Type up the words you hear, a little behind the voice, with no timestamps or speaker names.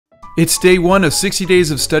It's day 1 of 60 days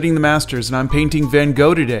of studying the masters, and I'm painting Van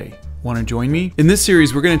Gogh today. Want to join me? In this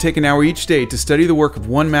series, we're going to take an hour each day to study the work of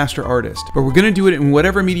one master artist, but we're going to do it in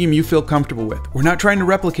whatever medium you feel comfortable with. We're not trying to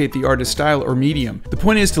replicate the artist's style or medium. The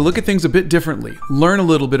point is to look at things a bit differently, learn a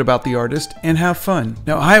little bit about the artist, and have fun.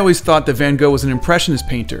 Now, I always thought that Van Gogh was an impressionist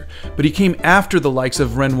painter, but he came after the likes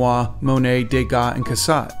of Renoir, Monet, Degas, and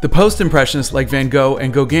Cassatt. The post-impressionists like Van Gogh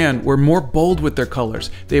and Gauguin were more bold with their colors.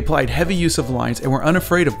 They applied heavy use of lines and were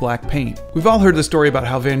unafraid of black paint. We've all heard the story about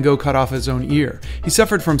how Van Gogh cut off his own ear. He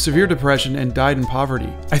suffered from severe depression and died in poverty.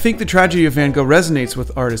 I think the tragedy of Van Gogh resonates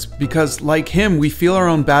with artists because, like him, we feel our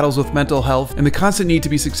own battles with mental health, and the constant need to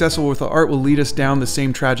be successful with the art will lead us down the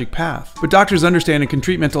same tragic path. But doctors understand and can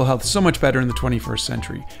treat mental health so much better in the 21st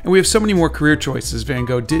century, and we have so many more career choices Van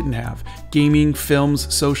Gogh didn't have: gaming,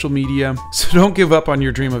 films, social media. So don't give up on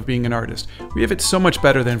your dream of being an artist. We have it so much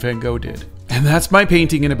better than Van Gogh did. And that's my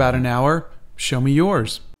painting in about an hour. Show me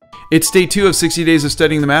yours. It's day 2 of 60 days of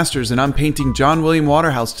studying the masters, and I'm painting John William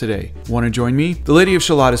Waterhouse today. Want to join me? The Lady of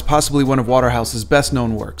Shalott is possibly one of Waterhouse's best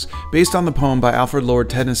known works. Based on the poem by Alfred Lord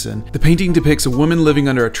Tennyson, the painting depicts a woman living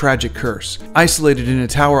under a tragic curse. Isolated in a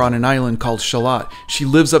tower on an island called Shalott, she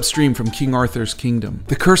lives upstream from King Arthur's kingdom.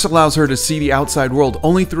 The curse allows her to see the outside world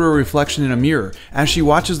only through a reflection in a mirror. As she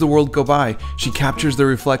watches the world go by, she captures the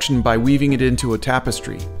reflection by weaving it into a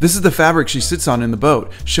tapestry. This is the fabric she sits on in the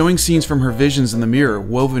boat, showing scenes from her visions in the mirror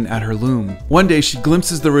woven at her loom. One day she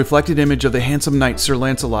glimpses the reflected image of the handsome knight Sir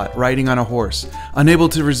Lancelot riding on a horse. Unable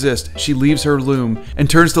to resist, she leaves her loom and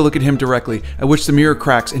turns to look at him directly, at which the mirror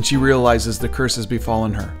cracks and she realizes the curse has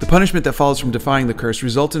befallen her. The punishment that follows from defying the curse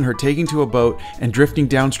results in her taking to a boat and drifting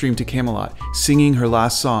downstream to Camelot, singing her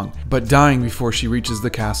last song, but dying before she reaches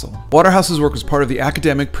the castle. Waterhouse's work was part of the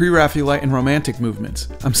academic, pre-Raphaelite, and Romantic movements.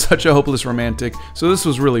 I'm such a hopeless romantic, so this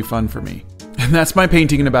was really fun for me. And that's my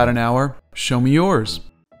painting in about an hour. Show me yours.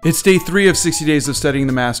 It's day 3 of 60 days of studying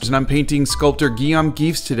the masters, and I'm painting sculptor Guillaume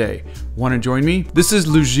Guyves today. Want to join me? This is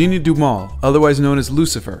Le Génie du Mal, otherwise known as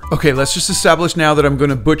Lucifer. Okay, let's just establish now that I'm going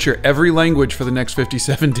to butcher every language for the next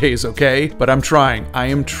 57 days, okay? But I'm trying. I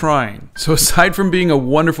am trying. So aside from being a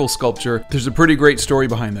wonderful sculpture, there's a pretty great story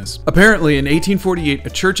behind this. Apparently, in 1848, a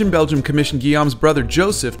church in Belgium commissioned Guillaume's brother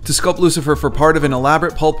Joseph to sculpt Lucifer for part of an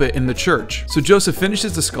elaborate pulpit in the church. So Joseph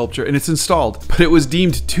finishes the sculpture and it's installed, but it was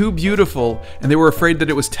deemed too beautiful and they were afraid that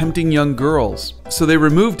it was tempting young girls. So they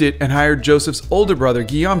removed it and hired Joseph's older brother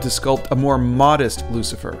Guillaume to sculpt a more modest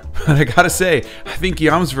Lucifer. But I gotta say, I think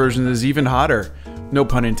Guillaume's version is even hotter. No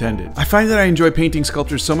pun intended. I find that I enjoy painting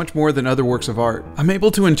sculptures so much more than other works of art. I'm able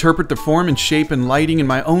to interpret the form and shape and lighting in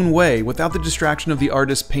my own way without the distraction of the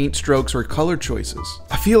artist's paint strokes or color choices.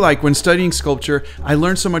 I feel like when studying sculpture, I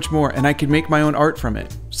learn so much more and I can make my own art from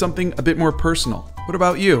it. Something a bit more personal. What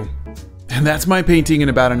about you? And that's my painting in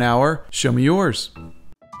about an hour. Show me yours.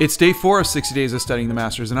 It's day 4 of 60 days of studying the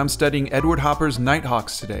masters, and I'm studying Edward Hopper's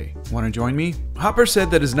Nighthawks today. Want to join me? Hopper said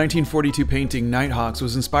that his 1942 painting Nighthawks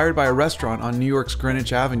was inspired by a restaurant on New York's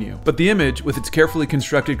Greenwich Avenue. But the image, with its carefully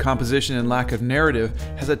constructed composition and lack of narrative,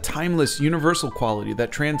 has a timeless, universal quality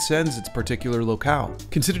that transcends its particular locale.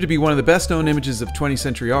 Considered to be one of the best-known images of 20th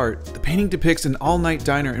century art, the painting depicts an all-night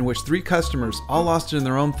diner in which 3 customers, all lost in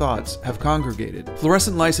their own thoughts, have congregated.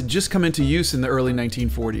 Fluorescent lights had just come into use in the early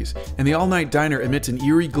 1940s, and the all-night diner emits an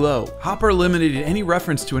eerie glow. Hopper eliminated any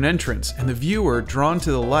reference to an entrance, and the viewer, drawn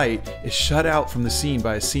to the light, is shut out from the scene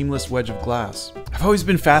by a seamless wedge of glass. I've always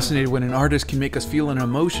been fascinated when an artist can make us feel an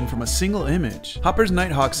emotion from a single image. Hopper's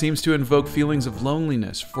Nighthawk seems to invoke feelings of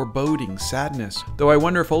loneliness, foreboding, sadness, though I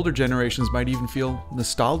wonder if older generations might even feel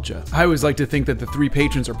nostalgia. I always like to think that the 3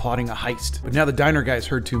 patrons are plotting a heist, but now the diner guy's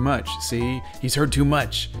heard too much. See? He's heard too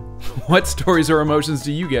much. What stories or emotions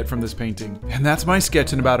do you get from this painting? And that's my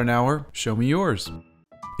sketch in about an hour. Show me yours.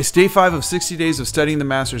 It's day 5 of 60 days of studying the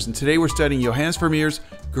masters, and today we're studying Johannes Vermeer's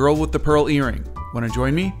Girl with the Pearl Earring. Want to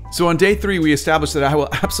join me? So on day 3, we established that I will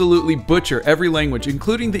absolutely butcher every language,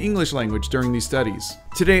 including the English language, during these studies.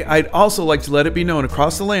 Today, I'd also like to let it be known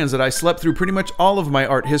across the lands that I slept through pretty much all of my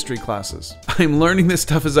art history classes. I'm learning this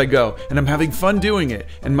stuff as I go, and I'm having fun doing it,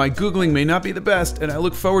 and my Googling may not be the best, and I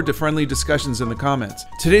look forward to friendly discussions in the comments.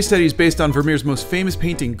 Today's study is based on Vermeer's most famous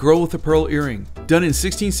painting, Girl with the Pearl Earring. Done in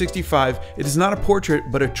 1665, it is not a portrait,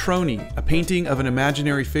 but a trony, a painting of an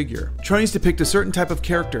imaginary figure. Tronies depict a certain type of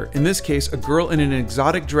character, in this case, a girl in an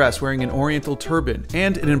exotic dress wearing an oriental turban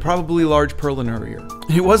and an improbably large pearl in her ear.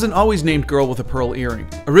 It wasn't always named Girl with a Pearl Earring.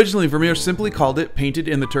 Originally, Vermeer simply called it Painted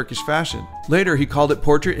in the Turkish Fashion. Later, he called it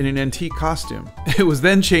Portrait in an Antique Costume. It was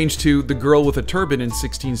then changed to The Girl with a Turban in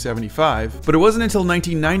 1675, but it wasn't until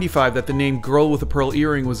 1995 that the name Girl with a Pearl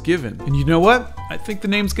Earring was given. And you know what? I think the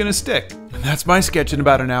name's gonna stick. And that's my sketch in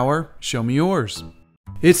about an hour. Show me yours.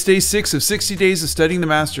 It's day 6 of 60 days of studying the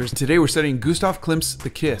masters. Today we're studying Gustav Klimt's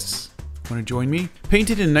The Kiss. Want to join me?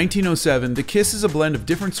 Painted in 1907, The Kiss is a blend of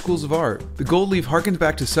different schools of art. The gold leaf harkens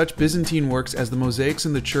back to such Byzantine works as the mosaics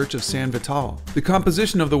in the Church of San Vital. The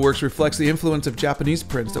composition of the works reflects the influence of Japanese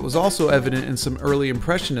prints that was also evident in some early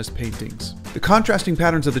Impressionist paintings. The contrasting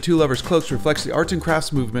patterns of the two lovers' cloaks reflects the arts and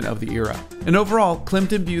crafts movement of the era. And overall,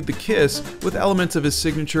 Klimt imbued The Kiss with elements of his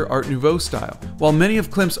signature Art Nouveau style. While many of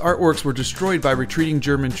Klimt's artworks were destroyed by retreating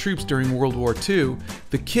German troops during World War II,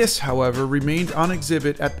 The Kiss, however, remained on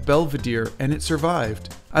exhibit at the Belvedere, and it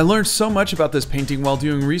survived. I learned so much about this painting while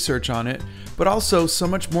doing research on it, but also so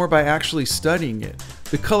much more by actually studying it.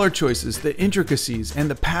 The color choices, the intricacies, and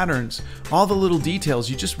the patterns, all the little details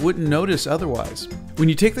you just wouldn't notice otherwise. When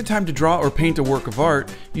you take the time to draw or paint a work of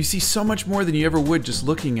art, you see so much more than you ever would just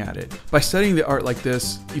looking at it. By studying the art like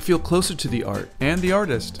this, you feel closer to the art and the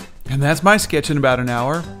artist. And that's my sketch in about an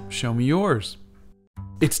hour. Show me yours.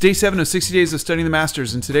 It's day 7 of 60 days of studying the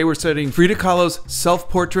masters, and today we're studying Frida Kahlo's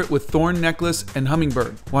self-portrait with thorn necklace and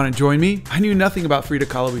hummingbird. Want to join me? I knew nothing about Frida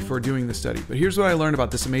Kahlo before doing this study, but here's what I learned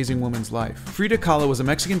about this amazing woman's life. Frida Kahlo was a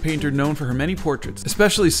Mexican painter known for her many portraits,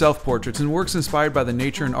 especially self-portraits and works inspired by the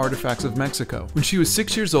nature and artifacts of Mexico. When she was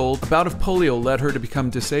 6 years old, a bout of polio led her to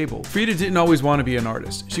become disabled. Frida didn't always want to be an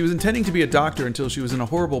artist. She was intending to be a doctor until she was in a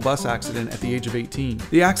horrible bus accident at the age of 18.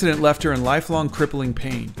 The accident left her in lifelong crippling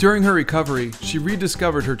pain. During her recovery, she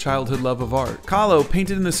rediscovered her childhood love of art. Kahlo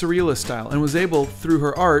painted in the surrealist style and was able, through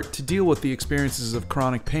her art, to deal with the experiences of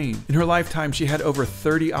chronic pain. In her lifetime, she had over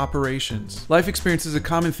 30 operations. Life experience is a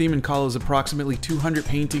common theme in Kahlo's approximately 200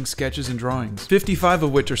 paintings, sketches, and drawings, 55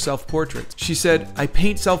 of which are self-portraits. She said, "I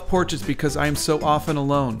paint self-portraits because I am so often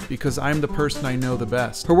alone, because I am the person I know the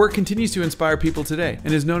best." Her work continues to inspire people today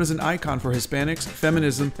and is known as an icon for Hispanics,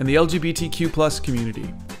 feminism, and the LGBTQ+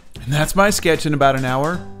 community. And that's my sketch in about an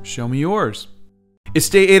hour. Show me yours. It's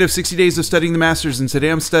day 8 of 60 days of studying the masters, and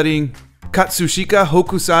today I'm studying Katsushika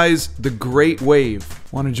Hokusai's The Great Wave.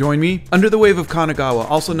 Want to join me? Under the Wave of Kanagawa,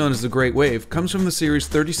 also known as The Great Wave, comes from the series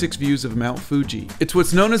 36 Views of Mount Fuji. It's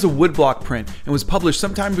what's known as a woodblock print and was published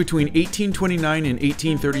sometime between 1829 and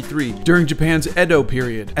 1833 during Japan's Edo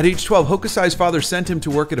period. At age 12, Hokusai's father sent him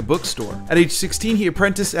to work at a bookstore. At age 16, he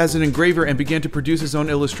apprenticed as an engraver and began to produce his own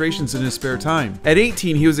illustrations in his spare time. At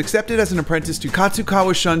 18, he was accepted as an apprentice to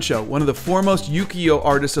Katsukawa Shunsho, one of the foremost ukiyo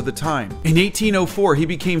artists of the time. In 1804, he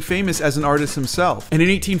became famous as an artist himself, and in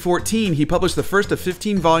 1814, he published the first of 15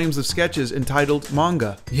 volumes of sketches entitled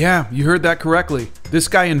manga. Yeah, you heard that correctly. This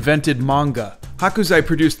guy invented manga. Hokusai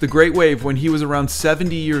produced The Great Wave when he was around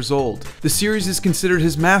 70 years old. The series is considered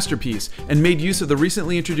his masterpiece and made use of the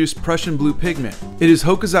recently introduced Prussian blue pigment. It is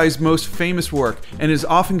Hokusai's most famous work and is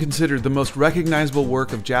often considered the most recognizable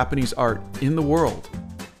work of Japanese art in the world.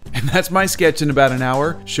 And that's my sketch in about an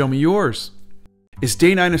hour. Show me yours. It's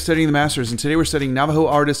day 9 of studying the masters, and today we're studying Navajo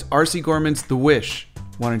artist R.C. Gorman's The Wish.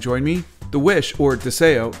 Want to join me? The Wish, or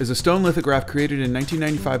Deseo, is a stone lithograph created in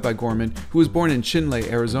 1995 by Gorman, who was born in Chinle,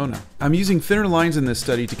 Arizona. I'm using thinner lines in this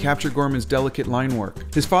study to capture Gorman's delicate line work.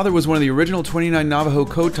 His father was one of the original 29 Navajo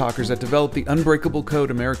code talkers that developed the unbreakable code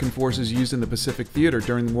American forces used in the Pacific Theater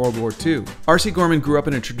during World War II. R.C. Gorman grew up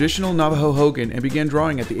in a traditional Navajo hogan and began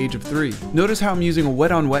drawing at the age of 3. Notice how I'm using a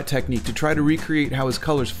wet-on-wet technique to try to recreate how his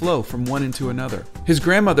colors flow from one into another. His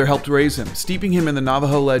grandmother helped raise him, steeping him in the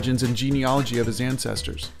Navajo legends and genealogy of his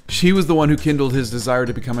ancestors. She was the one who kindled his desire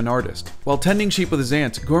to become an artist. While tending sheep with his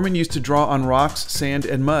aunt, Gorman used to draw on rocks, sand,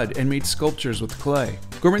 and mud, and made sculptures with clay.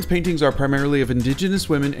 Gorman's paintings are primarily of indigenous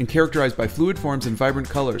women and characterized by fluid forms and vibrant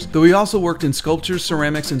colors, though he also worked in sculptures,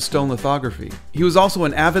 ceramics, and stone lithography. He was also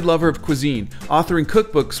an avid lover of cuisine, authoring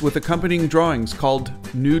cookbooks with accompanying drawings called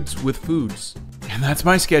Nudes with Foods. And that's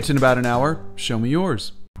my sketch in about an hour. Show me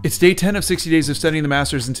yours. It's day 10 of 60 days of studying the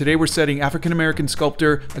masters, and today we're studying African-American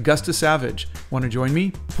sculptor Augusta Savage. Want to join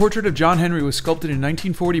me? A portrait of John Henry was sculpted in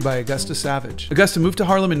 1940 by Augusta Savage. Augusta moved to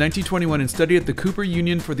Harlem in 1921 and studied at the Cooper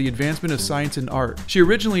Union for the Advancement of Science and Art. She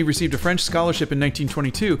originally received a French scholarship in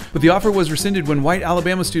 1922, but the offer was rescinded when white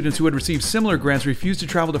Alabama students who had received similar grants refused to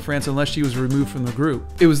travel to France unless she was removed from the group.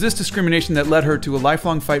 It was this discrimination that led her to a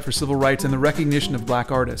lifelong fight for civil rights and the recognition of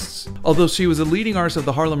black artists. Although she was a leading artist of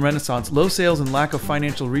the Harlem Renaissance, low sales and lack of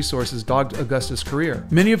financial resources dogged Augusta's career.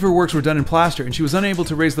 Many of her works were done in plaster, and she was unable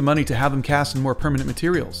to raise the money to have them cast in more permanent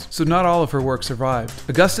materials, so not all of her work survived.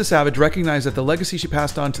 Augusta Savage recognized that the legacy she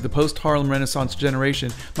passed on to the post-Harlem Renaissance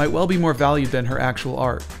generation might well be more valued than her actual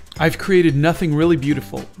art. "I've created nothing really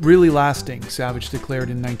beautiful, really lasting," Savage declared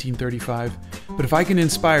in 1935, "but if I can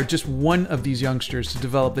inspire just one of these youngsters to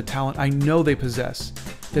develop the talent I know they possess,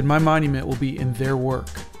 then my monument will be in their work."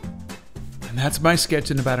 And that's my sketch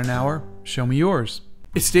in about an hour. Show me yours.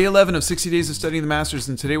 It's day 11 of 60 Days of Studying the Masters,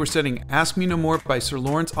 and today we're studying Ask Me No More by Sir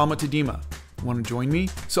Lawrence Alma-Tadema. Want to join me?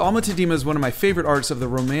 So Alma-Tadema is one of my favorite artists of the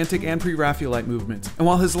Romantic and Pre-Raphaelite movements, and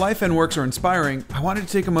while his life and works are inspiring, I wanted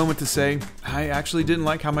to take a moment to say, I actually didn't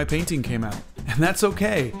like how my painting came out. And that's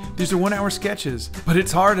okay. These are 1-hour sketches, but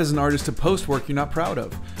it's hard as an artist to post work you're not proud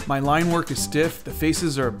of. My line work is stiff, the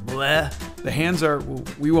faces are bleh, the hands are, well,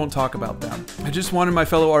 we won't talk about them. I just wanted my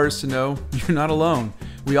fellow artists to know, you're not alone.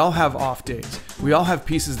 We all have off days. We all have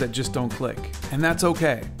pieces that just don't click, and that's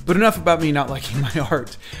okay. But enough about me not liking my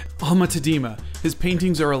art. Alma-Tadema, his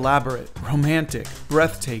paintings are elaborate, romantic,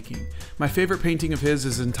 breathtaking. My favorite painting of his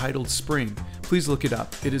is entitled Spring. Please look it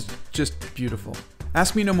up. It is just beautiful.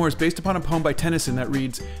 Ask Me No More is based upon a poem by Tennyson that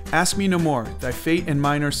reads, Ask me no more, thy fate and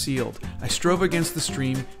mine are sealed. I strove against the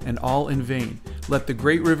stream, and all in vain. Let the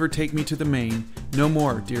great river take me to the main. No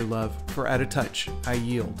more, dear love, for at a touch I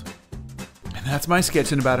yield. And that's my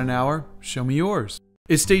sketch in about an hour. Show me yours.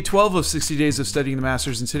 It's day 12 of 60 Days of Studying the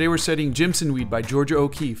Masters, and today we're studying Jimson Weed by Georgia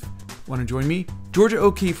O'Keeffe. Want to join me? Georgia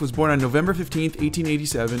O'Keeffe was born on November 15,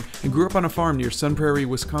 1887, and grew up on a farm near Sun Prairie,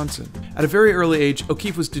 Wisconsin. At a very early age,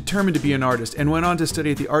 O'Keeffe was determined to be an artist and went on to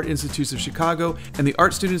study at the Art Institutes of Chicago and the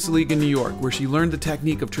Art Students League in New York, where she learned the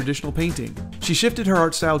technique of traditional painting. She shifted her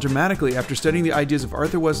art style dramatically after studying the ideas of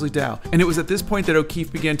Arthur Wesley Dow, and it was at this point that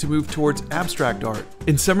O'Keeffe began to move towards abstract art.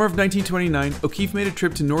 In summer of 1929, O'Keeffe made a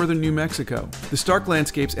trip to northern New Mexico. The stark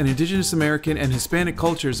landscapes and indigenous American and Hispanic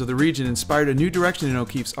cultures of the region inspired a new direction in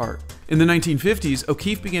O'Keeffe's art. In the 1950s,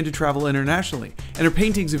 O'Keeffe began to travel internationally, and her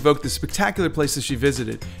paintings evoked the spectacular places she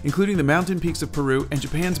visited, including the mountain peaks of Peru and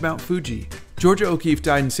Japan's Mount Fuji. Georgia O'Keeffe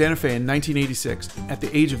died in Santa Fe in 1986 at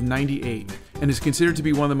the age of 98, and is considered to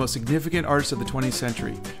be one of the most significant artists of the 20th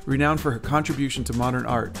century, renowned for her contribution to modern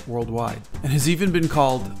art worldwide, and has even been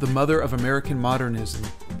called the mother of American modernism.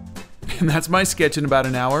 And that's my sketch in about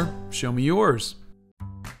an hour. Show me yours.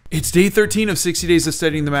 It's day 13 of 60 Days of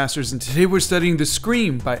Studying the Masters, and today we're studying The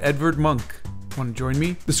Scream by Edvard Munch. Want to join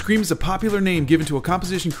me? The Scream is a popular name given to a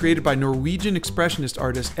composition created by Norwegian expressionist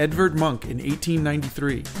artist Edvard Munch in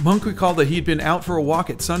 1893. Munch recalled that he had been out for a walk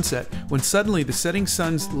at sunset when suddenly the setting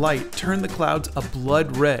sun's light turned the clouds a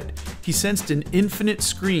blood red. He sensed an infinite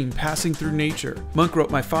scream passing through nature. Munch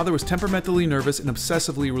wrote, My father was temperamentally nervous and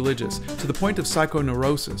obsessively religious, to the point of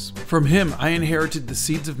psychoneurosis. From him I inherited the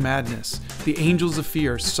seeds of madness. The angels of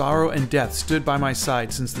fear, sorrow, and death stood by my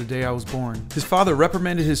side since the day I was born. His father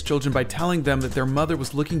reprimanded his children by telling them that their mother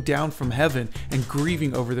was looking down from heaven and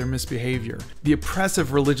grieving over their misbehavior. The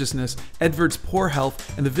oppressive religiousness, Edvard's poor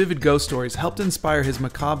health, and the vivid ghost stories helped inspire his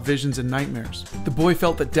macabre visions and nightmares. The boy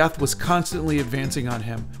felt that death was constantly advancing on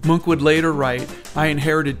him. Munch would later write, I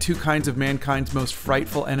inherited two kinds of mankind's most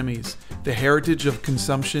frightful enemies, the heritage of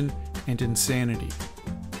consumption and insanity.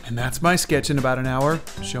 And that's my sketch in about an hour.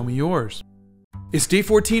 Show me yours. It's day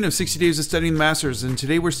 14 of 60 Days of Studying the Masters, and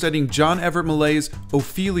today we're studying John Everett Millay's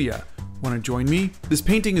Ophelia. Want to join me? This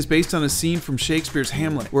painting is based on a scene from Shakespeare's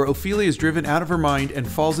Hamlet, where Ophelia is driven out of her mind and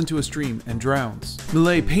falls into a stream and drowns.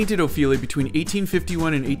 Millay painted Ophelia between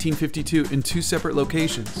 1851 and 1852 in two separate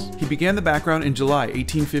locations. He began the background in July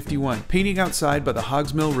 1851, painting outside by the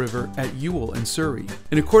Hogsmill River at Ewell in Surrey.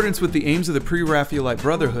 In accordance with the aims of the Pre-Raphaelite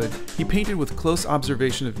Brotherhood, he painted with close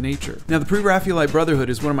observation of nature. Now, the Pre-Raphaelite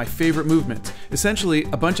Brotherhood is one of my favorite movements. Essentially,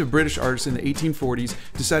 a bunch of British artists in the 1840s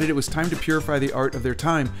decided it was time to purify the art of their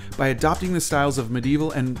time by adopting the styles of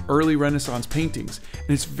medieval and early Renaissance paintings, and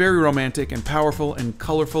it's very romantic and powerful and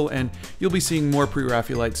colorful, and you'll be seeing more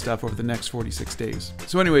Pre-Raphaelite stuff over the next 46 days.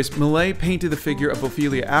 So anyways, Millay painted the figure of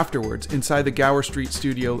Ophelia afterwards inside the Gower Street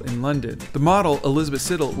studio in London. The model, Elizabeth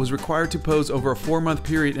Siddal, was required to pose over a 4-month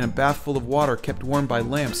period in a bath full of water kept warm by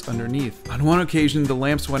lamps underneath. On one occasion, the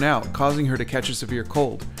lamps went out, causing her to catch a severe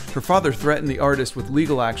cold. Her father threatened the artist with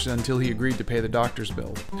legal action until he agreed to pay the doctor's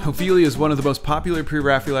bill. Ophelia is one of the most popular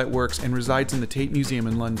Pre-Raphaelite works and resides in the Tate Museum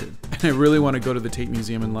in London. And I really want to go to the Tate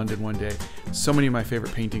Museum in London one day. So many of my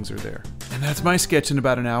favorite paintings are there. And that's my sketch in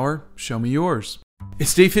about an hour. Show me yours.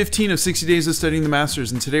 It's day 15 of 60 Days of Studying the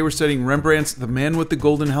Masters, and today we're studying Rembrandt's The Man with the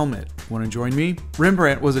Golden Helmet. Want to join me?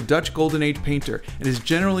 Rembrandt was a Dutch Golden Age painter and is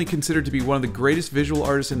generally considered to be one of the greatest visual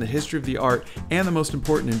artists in the history of the art and the most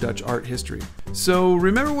important in Dutch art history. So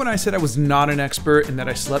remember when I said I was not an expert and that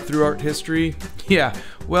I slept through art history? Yeah,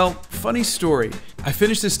 well, funny story. I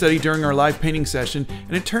finished this study during our live painting session,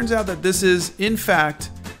 and it turns out that this is, in fact,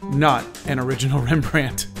 not an original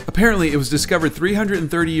Rembrandt. Apparently, it was discovered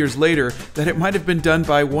 330 years later that it might have been done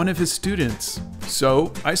by one of his students.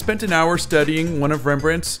 So, I spent an hour studying one of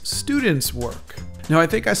Rembrandt's students' work. Now, I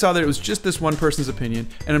think I saw that it was just this one person's opinion,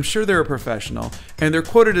 and I'm sure they're a professional, and they're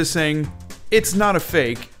quoted as saying, "It's not a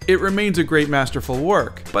fake, It remains a great masterful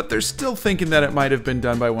work, but they're still thinking that it might have been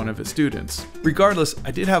done by one of his students. Regardless, I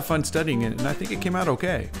did have fun studying it, and I think it came out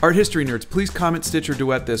okay. Art history nerds, please comment, stitch, or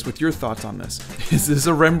duet this with your thoughts on this. Is this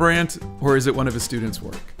a Rembrandt, or is it one of his students'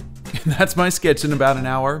 work? And that's my sketch in about an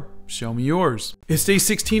hour. Show me yours. It's day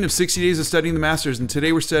 16 of 60 days of studying the masters, and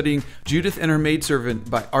today we're studying Judith and Her Maidservant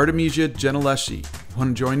by Artemisia Gentileschi.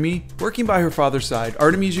 Want to join me? Working by her father's side,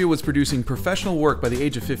 Artemisia was producing professional work by the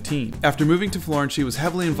age of 15. After moving to Florence, she was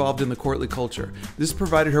heavily involved in the courtly culture. This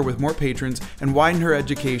provided her with more patrons and widened her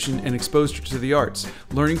education and exposed her to the arts,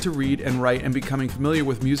 learning to read and write and becoming familiar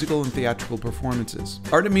with musical and theatrical performances.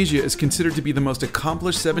 Artemisia is considered to be the most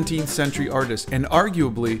accomplished 17th century artist and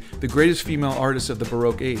arguably the greatest female artist of the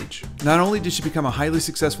Baroque age. Not only did she become a highly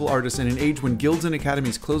successful artist in an age when guilds and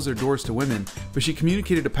academies closed their doors to women, but she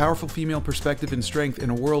communicated a powerful female perspective and strength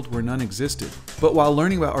in a world where none existed. But while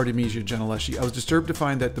learning about Artemisia Gentileschi, I was disturbed to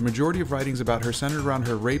find that the majority of writings about her centered around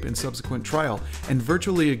her rape and subsequent trial, and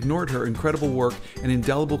virtually ignored her incredible work and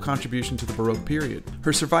indelible contribution to the Baroque period.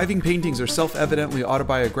 Her surviving paintings are self-evidently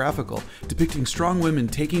autobiographical, depicting strong women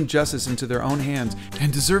taking justice into their own hands,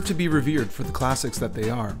 and deserve to be revered for the classics that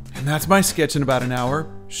they are. And that's my sketch in about an hour.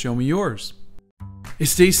 Show me yours.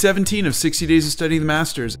 It's day 17 of 60 days of studying the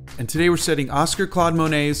masters, and today we're studying Oscar Claude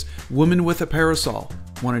Monet's Woman with a Parasol.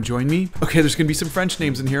 Want to join me? Okay, there's going to be some French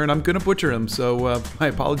names in here and I'm going to butcher them, so my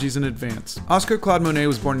apologies in advance. Oscar Claude Monet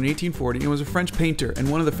was born in 1840 and was a French painter and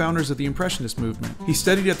one of the founders of the Impressionist movement. He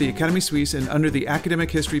studied at the Académie Suisse and under the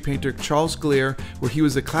academic history painter Charles Gleyre, where he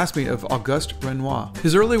was a classmate of Auguste Renoir.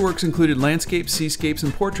 His early works included landscapes, seascapes,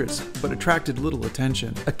 and portraits, but attracted little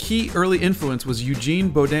attention. A key early influence was Eugene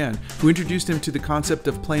Boudin, who introduced him to the concept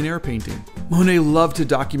of plein air painting. Monet loved to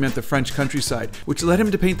document the French countryside, which led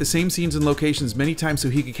him to paint the same scenes and locations many times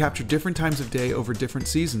so he could capture different times of day over different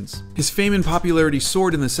seasons. His fame and popularity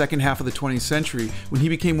soared in the second half of the 20th century when he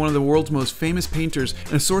became one of the world's most famous painters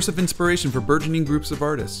and a source of inspiration for burgeoning groups of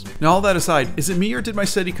artists. Now all that aside, is it me or did my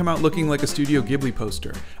study come out looking like a Studio Ghibli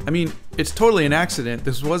poster? I mean, it's totally an accident,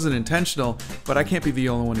 this wasn't intentional, but I can't be the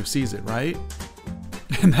only one who sees it, right?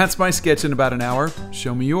 And that's my sketch in about an hour.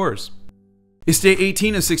 Show me yours. It's day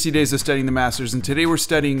 18 of 60 days of studying the masters, and today we're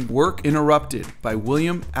studying Work Interrupted by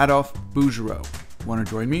William Adolphe Bouguereau. Want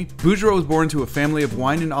to join me? Bouguereau was born to a family of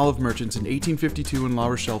wine and olive merchants in 1852 in La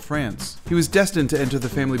Rochelle, France. He was destined to enter the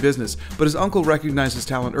family business, but his uncle recognized his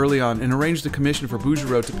talent early on and arranged a commission for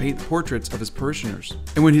Bouguereau to paint portraits of his parishioners.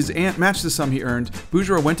 And when his aunt matched the sum he earned,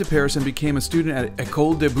 Bouguereau went to Paris and became a student at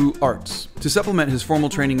École des Beaux-Arts. To supplement his formal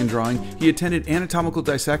training in drawing, he attended anatomical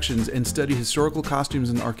dissections and studied historical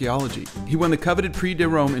costumes and archaeology. He won the coveted Prix de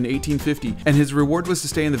Rome in 1850, and his reward was to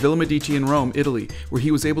stay in the Villa Medici in Rome, Italy, where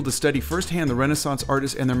he was able to study firsthand the Renaissance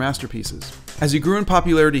artists and their masterpieces. As he grew in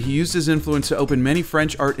popularity, he used his influence to open many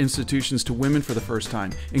French art institutions to women for the first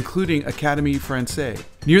time, including Académie Française.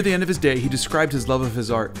 Near the end of his day, he described his love of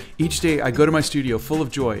his art. Each day I go to my studio full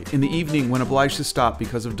of joy. In the evening, when obliged to stop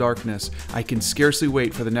because of darkness, I can scarcely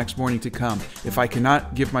wait for the next morning to come. If I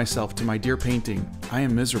cannot give myself to my dear painting, I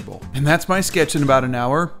am miserable. And that's my sketch in about an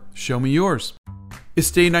hour. Show me yours.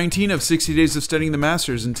 It's day 19 of 60 days of studying the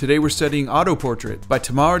masters, and today we're studying Autoportrait by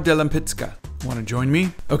Tamar de Lempicka. Want to join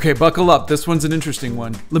me? Okay, buckle up, this one's an interesting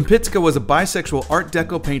one. Lempicka was a bisexual Art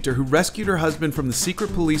Deco painter who rescued her husband from the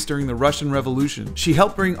secret police during the Russian Revolution. She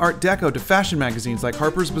helped bring Art Deco to fashion magazines like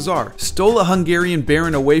Harper's Bazaar, stole a Hungarian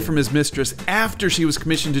baron away from his mistress after she was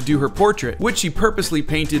commissioned to do her portrait, which she purposely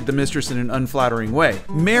painted the mistress in an unflattering way,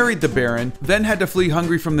 married the baron, then had to flee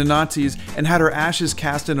Hungary from the Nazis, and had her ashes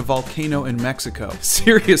cast in a volcano in Mexico.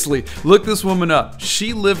 Seriously, look this woman up.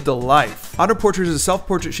 She lived a life. Autoportrait is a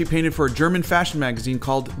self-portrait she painted for a German fashion magazine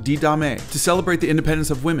called Die Dame to celebrate the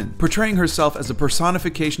independence of women, portraying herself as a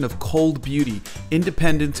personification of cold beauty,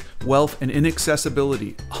 independence, wealth, and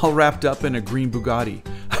inaccessibility, all wrapped up in a green Bugatti.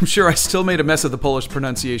 I'm sure I still made a mess of the Polish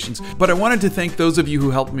pronunciations, but I wanted to thank those of you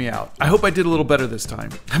who helped me out. I hope I did a little better this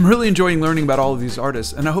time. I'm really enjoying learning about all of these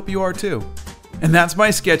artists, and I hope you are too. And that's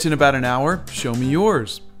my sketch in about an hour. Show me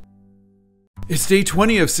yours. It's day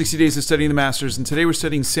 20 of 60 days of studying the masters, and today we're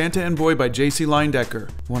studying Santa and Boy by J.C. Leyendecker.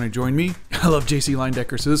 Want to join me? I love J.C.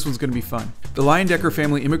 Leyendecker, so this one's going to be fun. The Leyendecker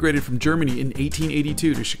family immigrated from Germany in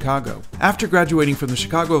 1882 to Chicago. After graduating from the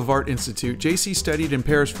Chicago of Art Institute, J.C. studied in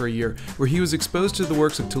Paris for a year, where he was exposed to the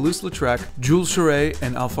works of Toulouse-Lautrec, Jules Chouret,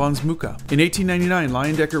 and Alphonse Mucha. In 1899,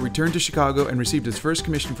 Leyendecker returned to Chicago and received his first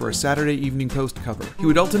commission for a Saturday Evening Post cover. He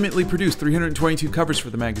would ultimately produce 322 covers for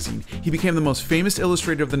the magazine. He became the most famous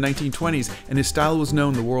illustrator of the 1920s, and his style was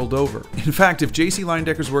known the world over. In fact, if J.C.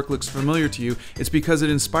 Leyendecker's work looks familiar to you, it's because it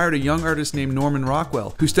inspired a young artist artist named Norman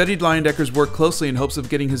Rockwell, who studied Leyendeckers' work closely in hopes of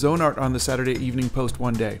getting his own art on the Saturday Evening Post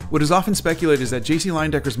one day. What is often speculated is that J.C.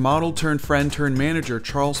 Leyendecker's model-turned-friend-turned-manager,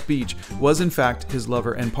 Charles Beach, was in fact his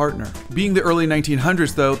lover and partner. Being the early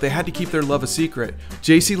 1900s, though, they had to keep their love a secret.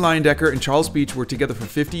 J.C. Leyendecker and Charles Beach were together for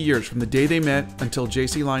 50 years, from the day they met until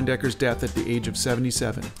J.C. Leyendecker's death at the age of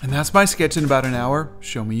 77. And that's my sketch in about an hour.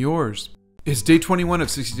 Show me yours. It's day 21 of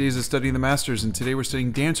 60 Days of Studying the Masters, and today we're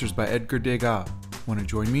studying Dancers by Edgar Degas. Want to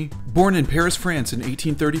join me? Born in Paris, France in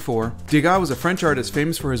 1834, Degas was a French artist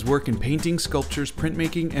famous for his work in painting, sculptures,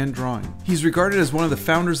 printmaking, and drawing. He's regarded as one of the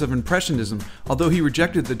founders of Impressionism, although he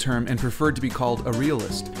rejected the term and preferred to be called a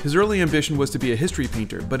realist. His early ambition was to be a history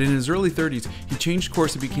painter, but in his early 30s, he changed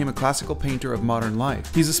course and became a classical painter of modern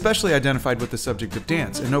life. He's especially identified with the subject of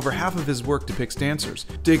dance, and over half of his work depicts dancers.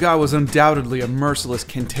 Degas was undoubtedly a merciless,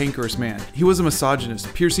 cantankerous man. He was a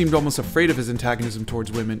misogynist. Peers seemed almost afraid of his antagonism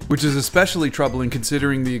towards women, which is especially troubling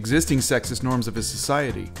considering the existing sexist norms of his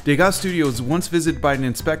society. Degas' studio was once visited by an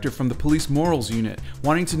inspector from the police morals unit,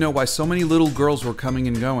 wanting to know why so many little girls were coming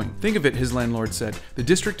and going. Think of it, his landlord said. The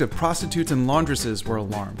district of prostitutes and laundresses were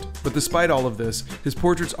alarmed. But despite all of this, his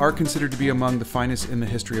portraits are considered to be among the finest in the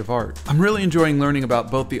history of art. I'm really enjoying learning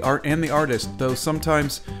about both the art and the artist, though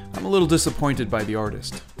sometimes I'm a little disappointed by the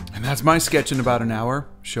artist. And that's my sketch in about an hour.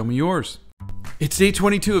 Show me yours. It's day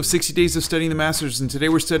 22 of 60 Days of Studying the Masters, and today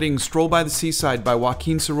we're studying Stroll by the Seaside by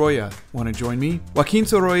Joaquin Sorolla. Want to join me? Joaquin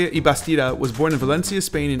Sorolla y Bastida was born in Valencia,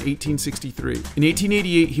 Spain in 1863. In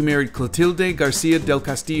 1888, he married Clotilde Garcia del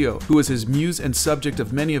Castillo, who was his muse and subject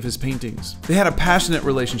of many of his paintings. They had a passionate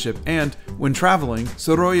relationship, and, when traveling,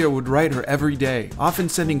 Sorolla would write her every day, often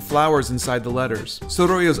sending flowers inside the letters.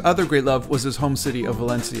 Sorolla's other great love was his home city of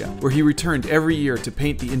Valencia, where he returned every year to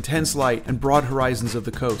paint the intense light and broad horizons of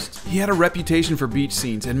the coast. He had a reputation for beach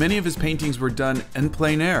scenes, and many of his paintings were done en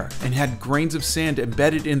plein air and had grains of sand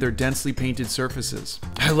embedded in their densely painted surfaces.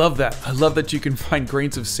 I love that. I love that you can find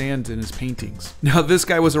grains of sand in his paintings. Now, this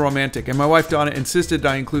guy was a romantic, and my wife Donna insisted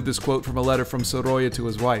I include this quote from a letter from Sorolla to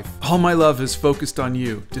his wife. "All my love is focused on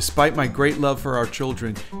you. Despite my great love for our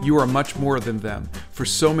children, you are much more than them, for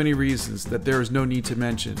so many reasons that there is no need to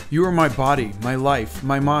mention. You are my body, my life,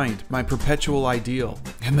 my mind, my perpetual ideal."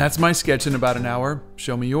 And that's my sketch in about an hour.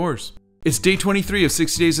 Show me yours. It's day 23 of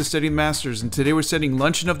 60 Days of Studying the Masters, and today we're studying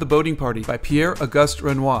Luncheon of the Boating Party by Pierre-Auguste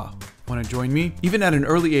Renoir. Want to join me? Even at an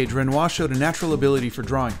early age, Renoir showed a natural ability for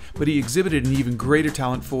drawing, but he exhibited an even greater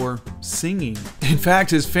talent for singing. In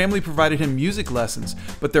fact, his family provided him music lessons,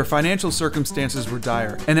 but their financial circumstances were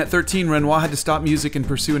dire, and at 13, Renoir had to stop music and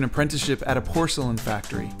pursue an apprenticeship at a porcelain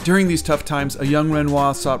factory. During these tough times, a young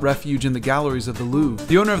Renoir sought refuge in the galleries of the Louvre.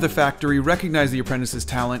 The owner of the factory recognized the apprentice's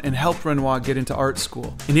talent and helped Renoir get into art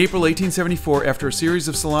school. In April 1874, after a series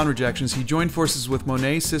of salon rejections, he joined forces with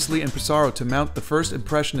Monet, Sisley, and Pissarro to mount the first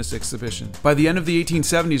Impressionist exhibition. By the end of the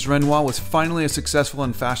 1870s, Renoir was finally a successful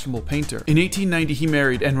and fashionable painter. In 1890, he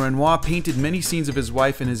married, and Renoir painted many scenes of his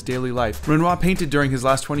wife in his daily life. Renoir painted during his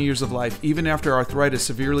last 20 years of life, even after arthritis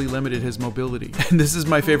severely limited his mobility. And this is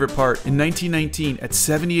my favorite part. In 1919, at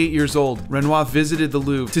 78 years old, Renoir visited the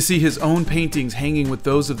Louvre to see his own paintings hanging with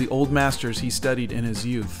those of the old masters he studied in his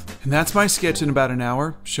youth. And that's my sketch in about an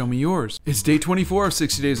hour. Show me yours. It's day 24 of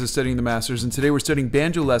 60 Days of Studying the Masters, and today we're studying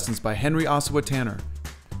Banjo Lessons by Henry Ossawa Tanner.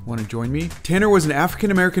 Want to join me? Tanner was an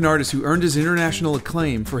African-American artist who earned his international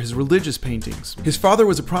acclaim for his religious paintings. His father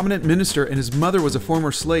was a prominent minister, and his mother was a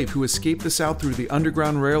former slave who escaped the South through the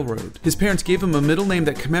Underground Railroad. His parents gave him a middle name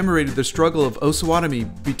that commemorated the struggle of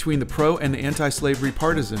Osawatomie between the pro and the anti-slavery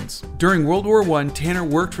partisans. During World War I, Tanner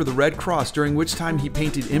worked for the Red Cross, during which time he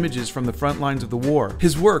painted images from the front lines of the war.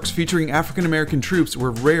 His works featuring African-American troops were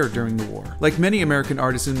rare during the war. Like many American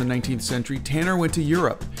artists in the 19th century, Tanner went to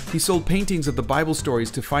Europe. He sold paintings of the Bible stories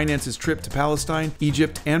to finance his trip to Palestine,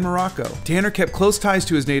 Egypt, and Morocco. Tanner kept close ties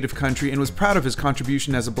to his native country and was proud of his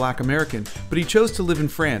contribution as a Black American, but he chose to live in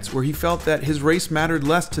France, where he felt that his race mattered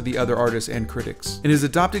less to the other artists and critics. In his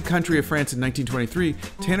adopted country of France in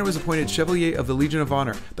 1923, Tanner was appointed Chevalier of the Legion of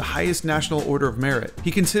Honor, the highest national order of merit. He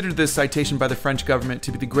considered this citation by the French government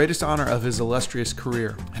to be the greatest honor of his illustrious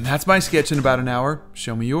career. And that's my sketch in about an hour.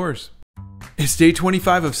 Show me yours. It's day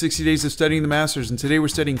 25 of 60 Days of Studying the Masters, and today we're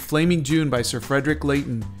studying Flaming June by Sir Frederick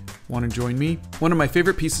Leighton. Want to join me? One of my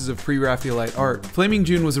favorite pieces of pre-Raphaelite art. Flaming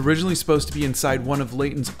June was originally supposed to be inside one of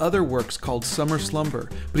Leighton's other works called Summer Slumber,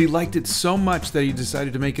 but he liked it so much that he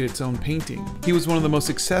decided to make it its own painting. He was one of the most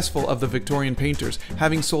successful of the Victorian painters,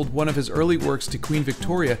 having sold one of his early works to Queen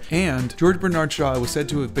Victoria, and George Bernard Shaw was said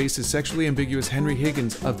to have based his sexually ambiguous Henry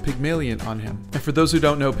Higgins of Pygmalion on him. And for those who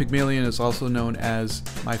don't know, Pygmalion is also known as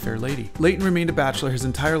My Fair Lady. Leighton remained a bachelor his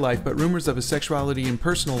entire life, but rumors of his sexuality and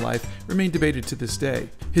personal life remain debated to this day.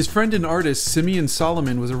 His friend friend and artist Simeon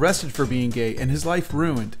Solomon was arrested for being gay and his life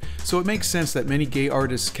ruined, so it makes sense that many gay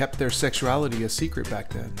artists kept their sexuality a secret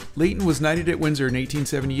back then. Leighton was knighted at Windsor in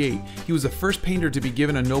 1878. He was the first painter to be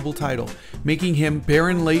given a noble title, making him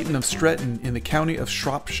Baron Leighton of Stretton in the county of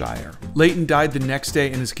Shropshire. Leighton died the next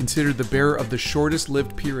day and is considered the bearer of the shortest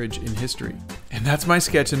lived peerage in history. And that's my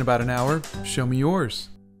sketch in about an hour. Show me yours.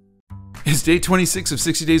 It's day 26 of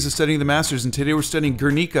 60 Days of Studying the Masters, and today we're studying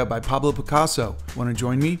Guernica by Pablo Picasso. Want to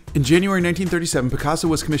join me? In January 1937, Picasso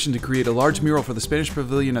was commissioned to create a large mural for the Spanish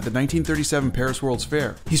Pavilion at the 1937 Paris World's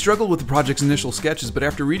Fair. He struggled with the project's initial sketches, but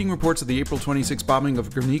after reading reports of the April 26 bombing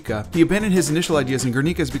of Guernica, he abandoned his initial ideas, and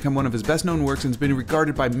Guernica has become one of his best-known works and has been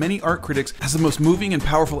regarded by many art critics as the most moving and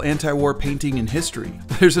powerful anti-war painting in history.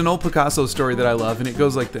 There's an old Picasso story that I love, and it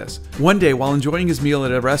goes like this. One day, while enjoying his meal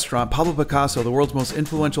at a restaurant, Pablo Picasso, the world's most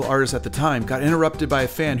influential artist at the time, got interrupted by a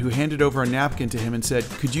fan who handed over a napkin to him and said,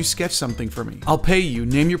 "Could you sketch something for me? I'll pay you,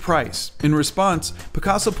 name your price." In response,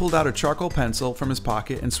 Picasso pulled out a charcoal pencil from his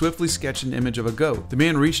pocket and swiftly sketched an image of a goat. The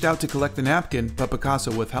man reached out to collect the napkin, but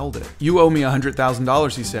Picasso withheld it. "You owe me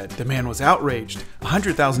 $100,000, he said. The man was outraged.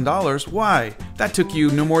 $100,000? Why? That took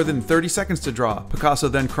you no more than 30 seconds to draw." Picasso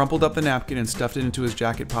then crumpled up the napkin and stuffed it into his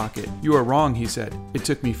jacket pocket. "You are wrong," he said. "It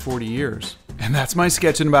took me 40 years. And that's my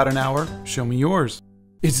sketch in about an hour. Show me yours.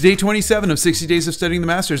 It's day 27 of 60 Days of Studying the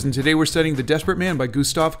Masters, and today we're studying The Desperate Man by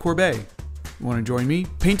Gustave Courbet. Want to join me?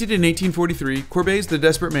 Painted in 1843, Courbet's The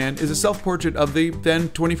Desperate Man is a self-portrait of the then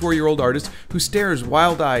 24-year-old artist who stares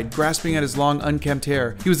wild-eyed, grasping at his long, unkempt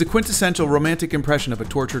hair. He was the quintessential romantic impression of a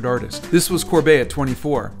tortured artist. This was Courbet at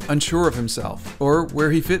 24, unsure of himself, or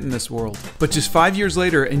where he fit in this world. But just 5 years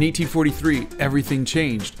later, in 1843, everything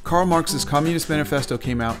changed. Karl Marx's Communist Manifesto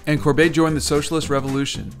came out, and Courbet joined the Socialist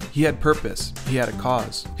Revolution. He had purpose. He had a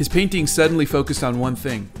cause. His paintings suddenly focused on one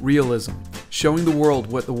thing: realism, showing the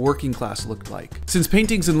world what the working class looked like. Since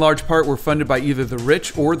paintings in large part were funded by either the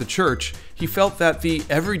rich or the church, he felt that the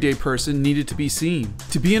everyday person needed to be seen.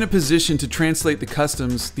 To be in a position to translate the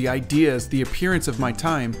customs, the ideas, the appearance of my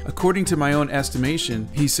time, according to my own estimation,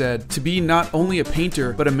 he said, to be not only a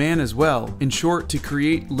painter, but a man as well. In short, to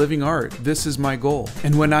create living art. This is my goal.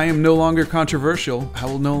 And when I am no longer controversial, I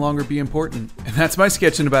will no longer be important. And that's my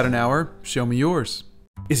sketch in about an hour. Show me yours.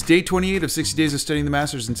 It's day 28 of 60 Days of Studying the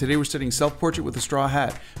Masters, and today we're studying Self-Portrait with a Straw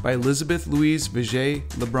Hat by Elizabeth Louise Vigée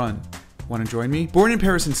Lebrun. Want to join me? Born in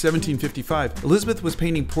Paris in 1755, Elizabeth was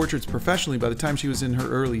painting portraits professionally by the time she was in her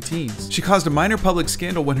early teens. She caused a minor public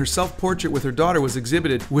scandal when her self-portrait with her daughter was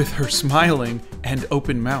exhibited with her smiling and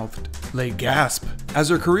open-mouthed. Les gasp! As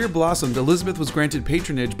her career blossomed, Elizabeth was granted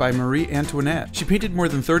patronage by Marie Antoinette. She painted more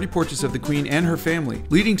than 30 portraits of the Queen and her family,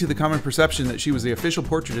 leading to the common perception that she was the official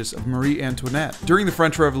portraitess of Marie Antoinette. During the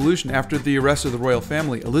French Revolution, after the arrest of the royal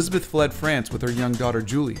family, Elizabeth fled France with her young daughter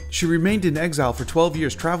Julie. She remained in exile for 12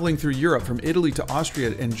 years, traveling through Europe from Italy to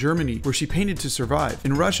Austria and Germany, where she painted to survive.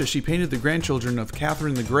 In Russia, she painted the grandchildren of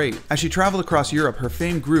Catherine the Great. As she traveled across Europe, her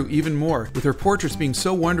fame grew even more, with her portraits being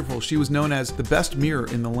so wonderful she was known as the best mirror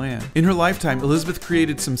in the land. In her lifetime, Elizabeth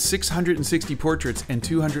created some 660 portraits and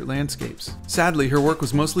 200 landscapes. Sadly, her work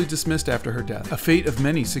was mostly dismissed after her death, a fate of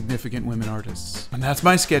many significant women artists. And that's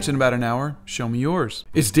my sketch in about an hour. Show me yours.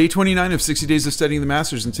 It's day 29 of 60 Days of Studying the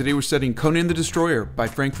Masters, and today we're studying Conan the Destroyer by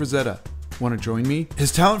Frank Frazetta. Want to join me?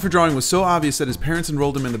 His talent for drawing was so obvious that his parents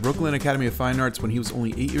enrolled him in the Brooklyn Academy of Fine Arts when he was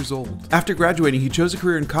only 8 years old. After graduating, he chose a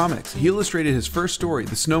career in comics. He illustrated his first story,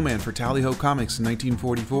 The Snowman, for Tally-Ho Comics in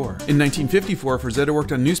 1944. In 1954, Frazetta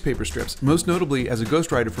worked on newspaper strips, most notably as a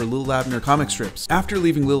ghostwriter for Lil Abner comic strips. After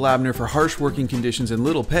leaving Lil Abner for harsh working conditions and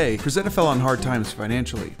little pay, Frazetta fell on hard times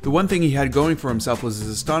financially. The one thing he had going for himself was his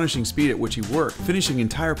astonishing speed at which he worked, finishing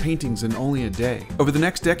entire paintings in only a day. Over the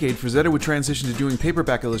next decade, Frazetta would transition to doing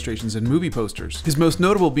paperback illustrations and movie posters. His most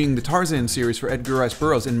notable being the Tarzan series for Edgar Rice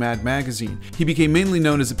Burroughs in Mad Magazine. He became mainly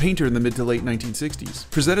known as a painter in the mid to late 1960s.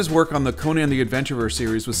 Frazetta's work on the Conan the Adventurer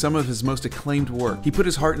series was some of his most acclaimed work. He put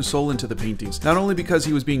his heart and soul into the paintings, not only because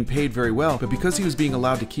he was being paid very well, but because he was being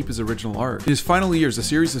allowed to keep his original art. In his final years, a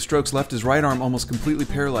series of strokes left his right arm almost completely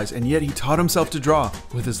paralyzed, and yet he taught himself to draw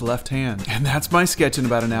with his left hand. And that's my sketch in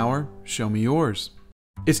about an hour. Show me yours.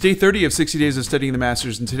 It's day 30 of 60 Days of Studying the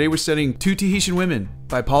Masters, and today we're studying Two Tahitian Women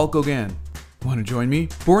by Paul Gauguin. Want to join me?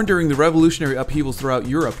 Born during the revolutionary upheavals throughout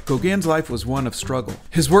Europe, Gauguin's life was one of struggle.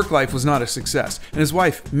 His work life was not a success, and his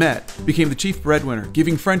wife, Mette, became the chief breadwinner,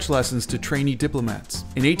 giving French lessons to trainee diplomats.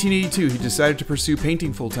 In 1882, he decided to pursue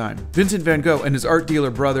painting full-time. Vincent van Gogh and his art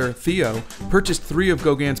dealer brother, Theo, purchased 3 of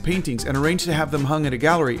Gauguin's paintings and arranged to have them hung at a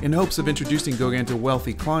gallery in hopes of introducing Gauguin to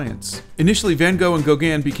wealthy clients. Initially, Van Gogh and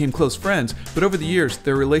Gauguin became close friends, but over the years,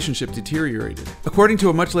 their relationship deteriorated. According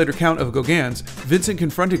to a much later count of Gauguin's, Vincent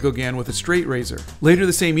confronted Gauguin with a straight razor. Later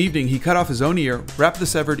the same evening, he cut off his own ear, wrapped the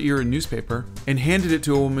severed ear in newspaper, and handed it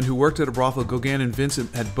to a woman who worked at a brothel Gauguin and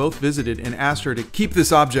Vincent had both visited and asked her to keep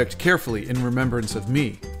this object carefully in remembrance of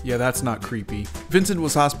me. Yeah, that's not creepy. Vincent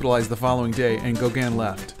was hospitalized the following day and Gauguin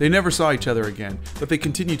left. They never saw each other again, but they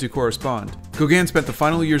continued to correspond. Gauguin spent the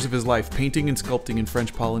final years of his life painting and sculpting in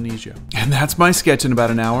French Polynesia. And that's my sketch in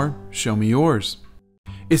about an hour. Show me yours.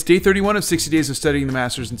 It's day 31 of 60 Days of Studying the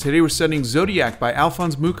Masters, and today we're studying Zodiac by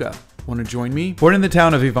Alphonse Mucha. Want to join me? Born in the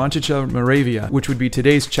town of Ivančice, Moravia, which would be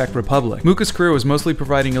today's Czech Republic, Mucha's career was mostly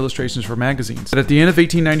providing illustrations for magazines. But at the end of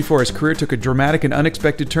 1894, his career took a dramatic and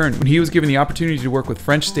unexpected turn when he was given the opportunity to work with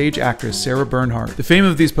French stage actress Sarah Bernhardt. The fame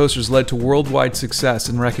of these posters led to worldwide success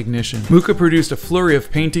and recognition. Mucha produced a flurry of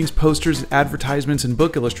paintings, posters, advertisements, and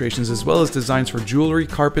book illustrations, as well as designs for jewelry,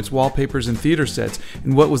 carpets, wallpapers, and theater sets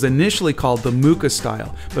in what was initially called the Mucha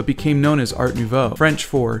style, but became known as Art Nouveau, French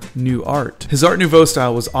for new art. His Art Nouveau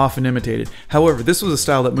style was often imitated. However, this was a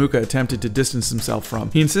style that Mucha attempted to distance himself from.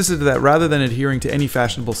 He insisted that rather than adhering to any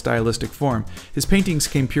fashionable stylistic form, his paintings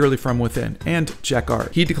came purely from within, and Czech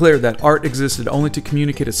art. He declared that art existed only to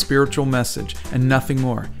communicate a spiritual message, and nothing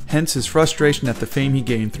more. Hence his frustration at the fame he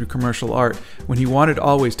gained through commercial art, when he wanted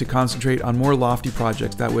always to concentrate on more lofty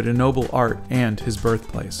projects that would ennoble art and his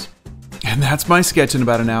birthplace. And that's my sketch in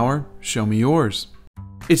about an hour. Show me yours.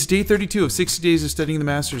 It's day 32 of 60 Days of Studying the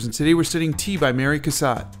Masters, and today we're studying Tea by Mary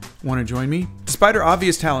Cassatt. Want to join me? Despite her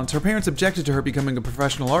obvious talents, her parents objected to her becoming a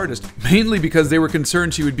professional artist, mainly because they were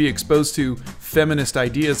concerned she would be exposed to feminist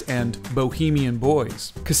ideas and bohemian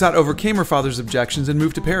boys. Cassatt overcame her father's objections and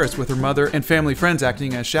moved to Paris with her mother and family friends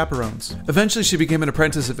acting as chaperones. Eventually, she became an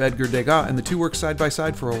apprentice of Edgar Degas, and the two worked side by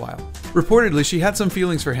side for a while. Reportedly, she had some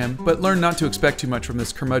feelings for him, but learned not to expect too much from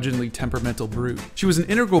this curmudgeonly temperamental brute. She was an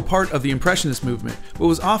integral part of the Impressionist movement, but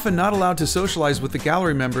was often not allowed to socialize with the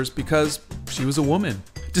gallery members because she was a woman.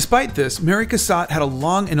 Despite this, Mary Cassatt had a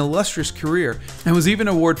long and illustrious career and was even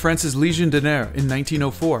awarded France's Légion d'honneur in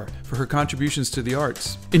 1904 for her contributions to the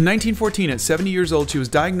arts. In 1914, at 70 years old, she was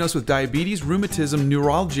diagnosed with diabetes, rheumatism,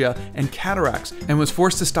 neuralgia, and cataracts, and was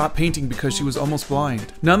forced to stop painting because she was almost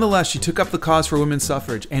blind. Nonetheless, she took up the cause for women's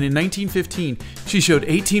suffrage, and in 1915, she showed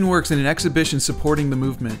 18 works in an exhibition supporting the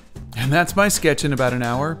movement. And that's my sketch in about an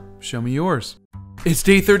hour. Show me yours. It's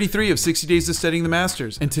day 33 of 60 Days of Studying the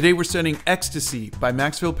Masters, and today we're studying Ecstasy by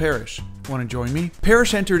Maxfield Parrish. Want to join me?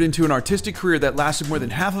 Parrish entered into an artistic career that lasted more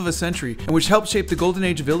than half of a century and which helped shape the golden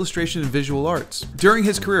age of illustration and visual arts. During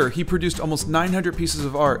his career, he produced almost 900 pieces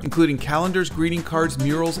of art, including calendars, greeting cards,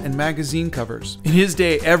 murals, and magazine covers. In his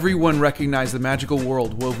day, everyone recognized the magical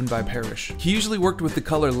world woven by Parrish. He usually worked with the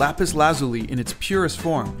color lapis lazuli in its purest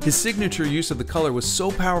form. His signature use of the color was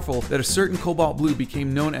so powerful that a certain cobalt blue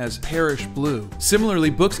became known as Parrish blue. Similarly,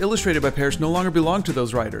 books illustrated by Parrish no longer belonged to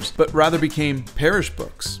those writers, but rather became Parrish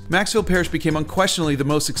books. Maxfield Parrish became unquestionably the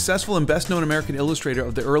most successful and best-known American illustrator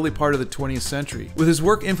of the early part of the 20th century, with his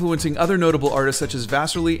work influencing other notable artists such as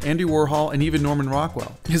Vasarely, Andy Warhol, and even Norman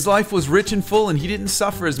Rockwell. His life was rich and full, and he didn't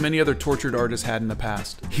suffer as many other tortured artists had in the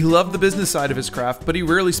past. He loved the business side of his craft, but he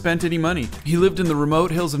rarely spent any money. He lived in the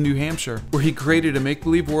remote hills of New Hampshire, where he created a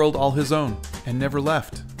make-believe world all his own, and never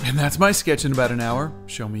left. And that's my sketch in about an hour.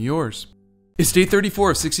 Show me yours. It's day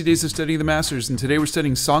 34 of 60 Days of Studying the Masters, and today we're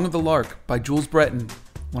studying Song of the Lark by Jules Breton.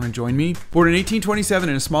 Want to join me? Born in 1827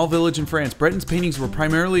 in a small village in France, Breton's paintings were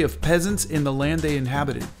primarily of peasants in the land they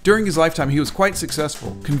inhabited. During his lifetime, he was quite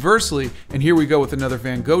successful. Conversely, and here we go with another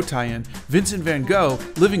Van Gogh tie-in, Vincent van Gogh,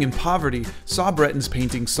 living in poverty, saw Breton's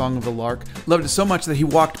painting Song of the Lark, loved it so much that he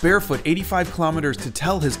walked barefoot 85 kilometers to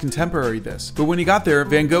tell his contemporary this. But when he got there,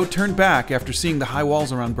 Van Gogh turned back after seeing the high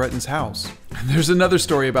walls around Breton's house. And there's another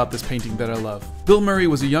story about this painting that I love. Bill Murray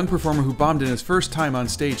was a young performer who bombed in his first time on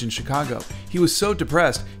stage in Chicago. He was so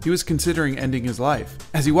depressed, he was considering ending his life.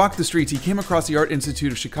 As he walked the streets, he came across the Art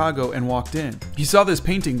Institute of Chicago and walked in. He saw this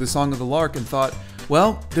painting, The Song of the Lark, and thought,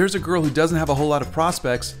 well, there's a girl who doesn't have a whole lot of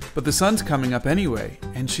prospects, but the sun's coming up anyway,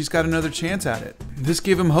 and she's got another chance at it. This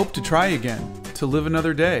gave him hope to try again, to live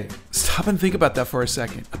another day. Stop and think about that for a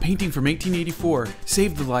second. A painting from 1884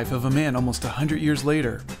 saved the life of a man almost 100 years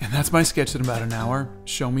later. And that's my sketch in about an hour.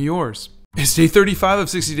 Show me yours. It's day 35 of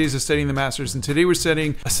 60 Days of Studying the Masters, and today we're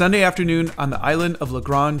studying A Sunday Afternoon on the Island of Le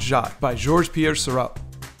Grand Jatte by Georges Pierre Seurat.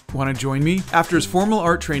 Want to join me? After his formal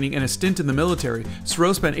art training and a stint in the military,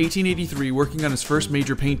 Seurat spent 1883 working on his first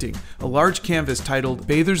major painting, a large canvas titled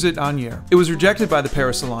Bathers et Anières. It was rejected by the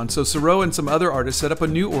Paris Salon, so Seurat and some other artists set up a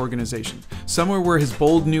new organization, somewhere where his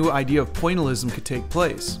bold new idea of pointillism could take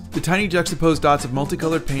place. The tiny juxtaposed dots of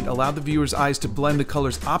multicolored paint allowed the viewer's eyes to blend the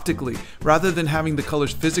colors optically, rather than having the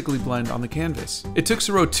colors physically blend on the canvas. It took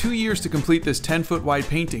Seurat 2 years to complete this 10-foot wide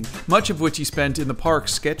painting, much of which he spent in the park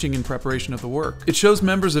sketching in preparation of the work. It shows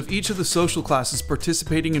members of each of the social classes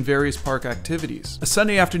participating in various park activities. A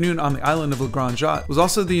Sunday afternoon on the island of Le Grand Jatte was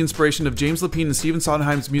also the inspiration of James Lapine and Stephen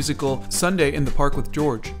Sondheim's musical Sunday in the Park with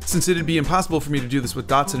George. Since it'd be impossible for me to do this with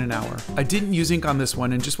dots in an hour, I didn't use ink on this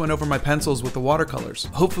one and just went over my pencils with the watercolors,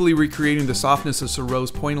 hopefully recreating the softness of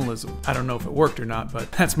Seurat's pointillism. I don't know if it worked or not,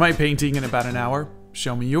 but that's my painting in about an hour.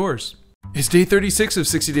 Show me yours. It's day 36 of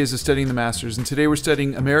 60 Days of Studying the Masters, and today we're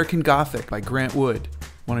studying American Gothic by Grant Wood.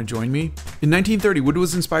 Want to join me? In 1930, Wood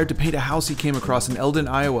was inspired to paint a house he came across in Eldon,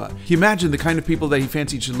 Iowa. He imagined the kind of people that he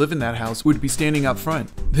fancied should live in that house would be standing up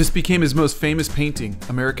front. This became his most famous painting,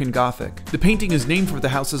 American Gothic. The painting is named for the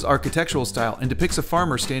house's architectural style and depicts a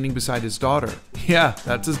farmer standing beside his daughter. Yeah,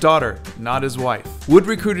 that's his daughter, not his wife. Wood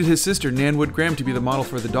recruited his sister, Nan Wood Graham, to be the model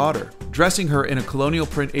for the daughter, dressing her in a colonial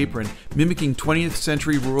print apron, mimicking 20th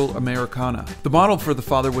century rural Americana. The model for the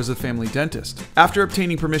father was a family dentist. After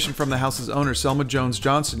obtaining permission from the house's owner, Selma Jones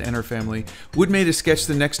Johnson, and her family, Wood made a sketch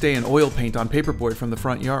the next day in oil paint on paperboard from the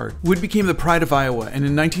front yard. Wood became the pride of Iowa, and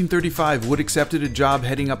in 1935, Wood accepted a job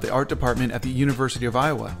heading up the art department at the University of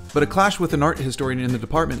Iowa. But a clash with an art historian in the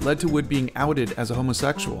department led to Wood being outed as a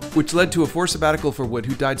homosexual, which led to a forced sabbatical for Wood,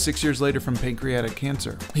 who died 6 years later from pancreatic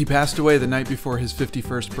cancer. He passed away the night before his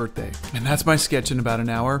 51st birthday. And that's my sketch in about an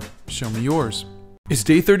hour. Show me yours. It's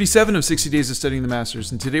day 37 of 60 Days of Studying the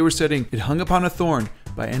Masters, and today we're studying It Hung Upon a Thorn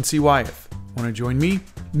by N.C. Wyeth. Want to join me?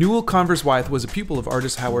 Newell Converse Wyeth was a pupil of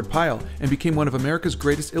artist Howard Pyle and became one of America's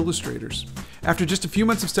greatest illustrators. After just a few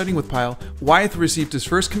months of studying with Pyle, Wyeth received his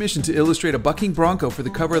first commission to illustrate a bucking bronco for the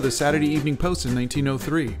cover of the Saturday Evening Post in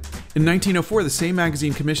 1903. In 1904, the same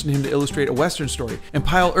magazine commissioned him to illustrate a Western story, and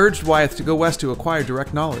Pyle urged Wyeth to go west to acquire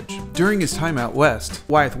direct knowledge. During his time out west,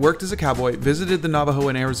 Wyeth worked as a cowboy, visited the Navajo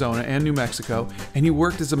in Arizona and New Mexico, and he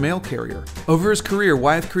worked as a mail carrier. Over his career,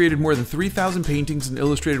 Wyeth created more than 3,000 paintings and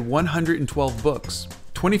illustrated 112 books.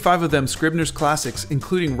 25 of them Scribner's classics,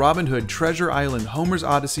 including Robin Hood, Treasure Island, Homer's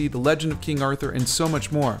Odyssey, The Legend of King Arthur, and so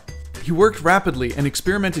much more. He worked rapidly and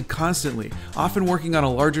experimented constantly, often working on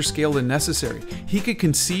a larger scale than necessary. He could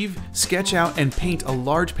conceive, sketch out, and paint a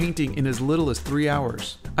large painting in as little as 3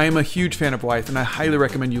 hours. I am a huge fan of Wyeth, and I highly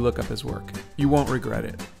recommend you look up his work. You won't regret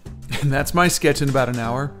it. And that's my sketch in about an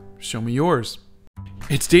hour. Show me yours.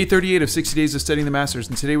 It's day 38 of 60 Days of Studying the Masters,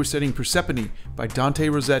 and today we're studying Persephone by Dante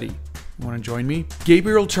Rossetti. Want to join me?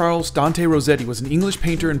 Gabriel Charles Dante Rossetti was an English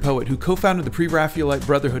painter and poet who co-founded the Pre-Raphaelite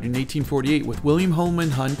Brotherhood in 1848 with William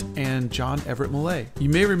Holman Hunt and John Everett Millais. You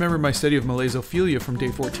may remember my study of Millais' Ophelia from day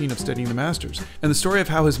 14 of Studying the Masters, and the story of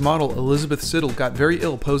how his model Elizabeth Siddal got very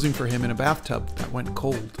ill posing for him in a bathtub that went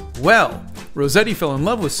cold. Well, Rossetti fell in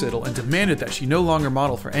love with Siddal and demanded that she no longer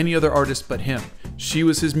model for any other artist but him. She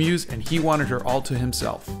was his muse and he wanted her all to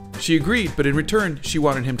himself. She agreed, but in return, she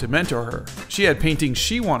wanted him to mentor her. She had paintings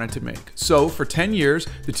she wanted to make. So, for 10 years,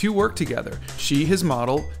 the two worked together. She, his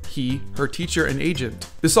model, he, her teacher and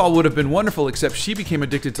agent. This all would have been wonderful, except she became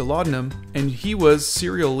addicted to laudanum, and he was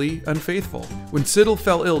serially unfaithful. When Siddal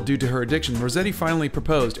fell ill due to her addiction, Rossetti finally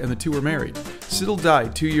proposed, and the two were married. Siddal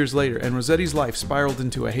died 2 years later, and Rossetti's life spiraled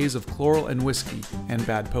into a haze of chloral and whiskey and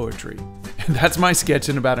bad poetry. And that's my sketch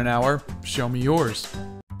in about an hour. Show me yours.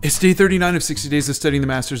 It's day 39 of 60 Days of Studying the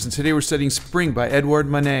Masters, and today we're studying Spring by Edouard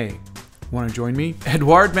Manet. Want to join me?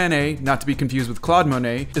 Edouard Manet, not to be confused with Claude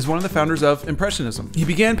Monet, is one of the founders of Impressionism. He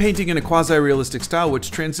began painting in a quasi-realistic style,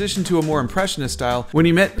 which transitioned to a more impressionist style when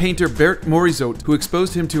he met painter Berthe Morisot, who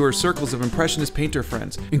exposed him to her circles of impressionist painter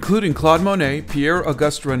friends, including Claude Monet,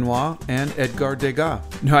 Pierre-Auguste Renoir, and Edgar Degas.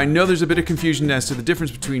 Now, I know there's a bit of confusion as to the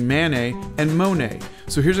difference between Manet and Monet,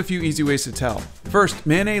 so here's a few easy ways to tell. First,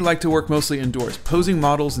 Manet liked to work mostly indoors, posing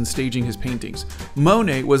models and staging his paintings.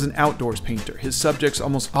 Monet was an outdoors painter, his subjects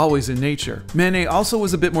almost always in nature. Manet also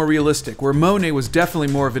was a bit more realistic, where Monet was definitely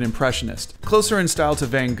more of an impressionist, closer in style to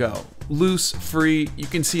Van Gogh. Loose, free, you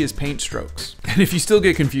can see his paint strokes. And if you still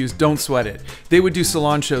get confused, don't sweat it. They would do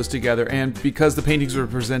salon shows together, and because the paintings were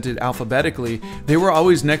presented alphabetically, they were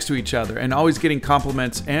always next to each other and always getting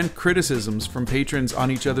compliments and criticisms from patrons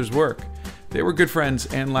on each other's work. They were good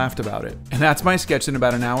friends and laughed about it. And that's my sketch in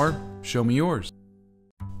about an hour. Show me yours.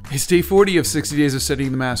 It's day 40 of 60 Days of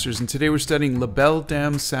Studying the Masters, and today we're studying La Belle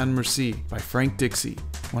Dame Sans Merci by Frank Dixie.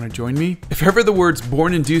 Want to join me? If ever the words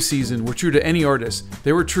born in due season were true to any artist,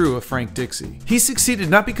 they were true of Frank Dixie. He succeeded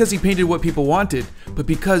not because he painted what people wanted, but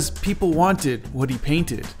because people wanted what he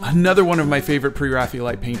painted. Another one of my favorite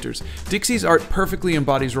pre-Raphaelite painters. Dixie's art perfectly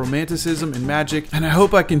embodies romanticism and magic, and I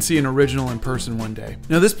hope I can see an original in person one day.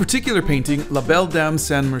 Now this particular painting, La Belle Dame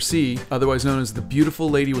Sans Merci, otherwise known as The Beautiful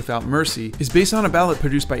Lady Without Mercy, is based on a ballad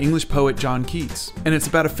produced by English poet John Keats. And it's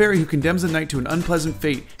about a fairy who condemns a knight to an unpleasant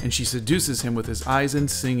fate, and she seduces him with his eyes and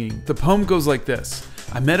singing. The poem goes like this.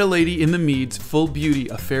 I met a lady in the meads, full beauty,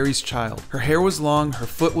 a fairy's child. Her hair was long, her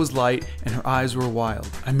foot was light, and her eyes were wild.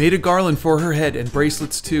 I made a garland for her head, and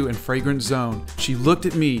bracelets too, and fragrant zone. She looked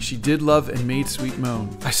at me, she did love, and made sweet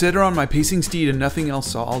moan. I set her on my pacing steed, and nothing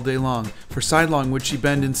else saw all day long, for sidelong would she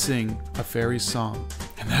bend and sing a fairy's song.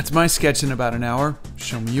 And that's my sketch in about an hour.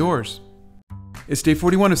 Show me yours. It's day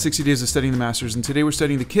 41 of 60 Days of Studying the Masters, and today we're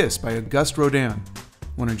studying The Kiss by Auguste Rodin.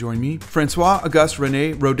 Want to join me? François-Auguste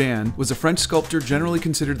René Rodin was a French sculptor generally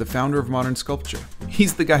considered the founder of modern sculpture.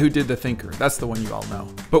 He's the guy who did The Thinker. That's the one you all know.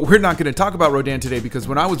 But we're not going to talk about Rodin today because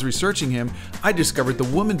when I was researching him, I discovered the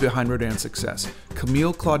woman behind Rodin's success,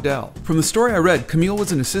 Camille Claudel. From the story I read, Camille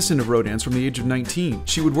was an assistant of Rodin's from the age of 19.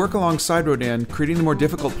 She would work alongside Rodin, creating the more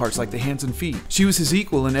difficult parts like the hands and feet. She was his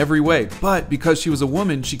equal in every way, but because she was a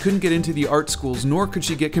woman, she couldn't get into the art schools, nor could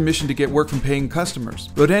she get commissioned to get work from paying customers.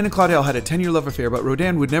 Rodin and Claudel had a 10-year love affair, but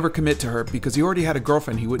Rodin would never commit to her because he already had a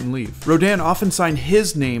girlfriend he wouldn't leave. Rodin often signed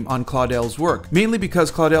his name on Claudel's work, mainly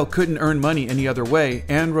because Claudel couldn't earn money any other way,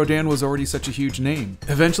 and Rodin was already such a huge name.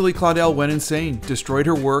 Eventually, Claudel went insane, destroyed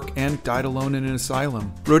her work, and died alone in an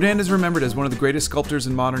asylum. Rodin is remembered as one of the greatest sculptors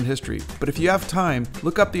in modern history, but if you have time,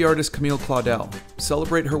 look up the artist Camille Claudel.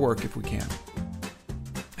 Celebrate her work if we can.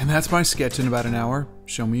 And that's my sketch in about an hour.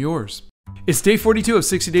 Show me yours. It's day 42 of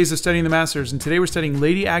 60 Days of Studying the Masters, and today we're studying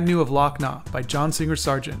Lady Agnew of Lochnaw by John Singer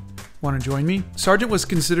Sargent. Want to join me? Sargent was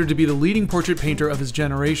considered to be the leading portrait painter of his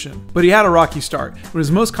generation, but he had a rocky start. When his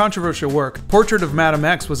most controversial work, Portrait of Madame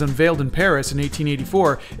X, was unveiled in Paris in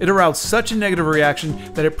 1884, it aroused such a negative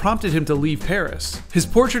reaction that it prompted him to leave Paris. His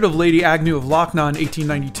portrait of Lady Agnew of Lochnaw in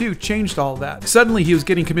 1892 changed all that. Suddenly he was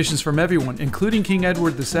getting commissions from everyone, including King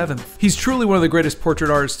Edward VII. He's truly one of the greatest portrait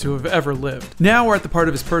artists to have ever lived. Now we're at the part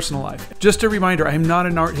of his personal life. Just a reminder, I am not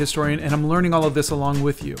an art historian and I'm learning all of this along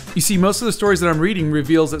with you. You see, most of the stories that I'm reading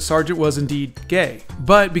reveals that Sargent was indeed gay.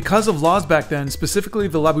 But because of laws back then, specifically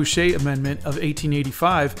the Labouche Amendment of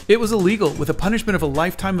 1885, it was illegal with a punishment of a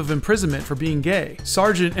lifetime of imprisonment for being gay.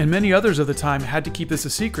 Sargent and many others of the time had to keep this a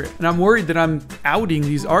secret, and I'm worried that I'm outing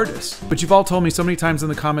these artists. But you've all told me so many times in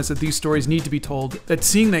the comments that these stories need to be told, that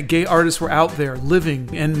seeing that gay artists were out there living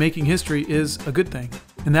and making history is a good thing.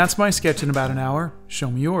 And that's my sketch in about an hour. Show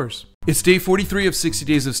me yours. It's day 43 of 60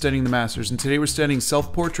 Days of Studying the Masters, and today we're studying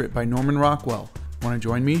Self-Portrait by Norman Rockwell. Want to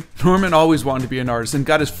join me? Norman always wanted to be an artist and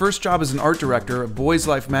got his first job as an art director at Boy's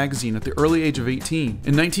Life magazine at the early age of 18. In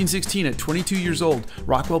 1916, at 22 years old,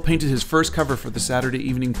 Rockwell painted his first cover for the Saturday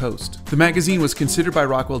Evening Post. The magazine was considered by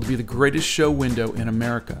Rockwell to be the greatest show window in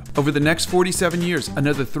America. Over the next 47 years,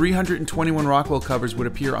 another 321 Rockwell covers would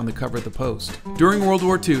appear on the cover of the Post. During World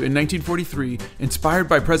War II, in 1943, inspired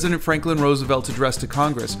by President Franklin Roosevelt's address to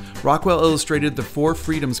Congress, Rockwell illustrated the Four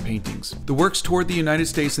Freedoms paintings. The works toured the United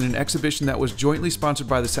States in an exhibition that was jointly sponsored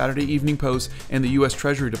by the Saturday Evening Post and the U.S.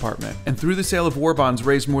 Treasury Department, and through the sale of war bonds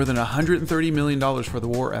raised more than $130 million for the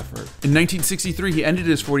war effort. In 1963, he ended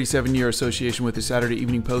his 47-year association with the Saturday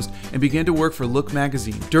Evening Post and began to work for Look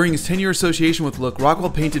magazine. During his 10-year association with Look, Rockwell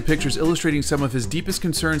painted pictures illustrating some of his deepest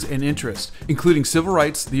concerns and interests, including civil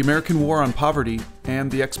rights, the American war on poverty,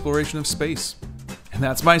 and the exploration of space. And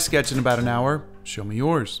that's my sketch in about an hour. Show me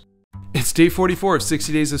yours. It's day 44 of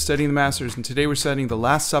 60 Days of Studying the Masters, and today we're studying The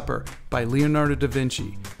Last Supper by Leonardo da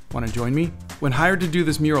Vinci. Want to join me? When hired to do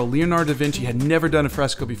this mural, Leonardo da Vinci had never done a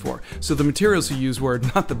fresco before, so the materials he used were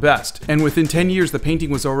not the best, and within 10 years the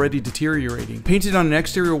painting was already deteriorating. Painted on an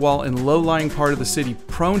exterior wall in a low-lying part of the city,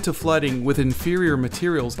 prone to flooding with inferior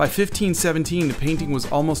materials, by 1517 the painting was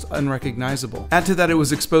almost unrecognizable. Add to that it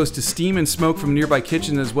was exposed to steam and smoke from nearby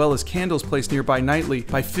kitchens as well as candles placed nearby nightly.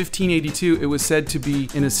 By 1582 it was said to be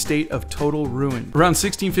in a state of total ruin. Around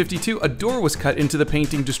 1652 a door was cut into the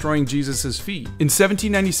painting, destroying Jesus' feet. In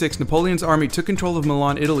 1796 Napoleon's army took control of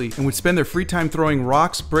Milan, Italy, and would spend their free time throwing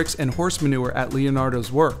rocks, bricks, and horse manure at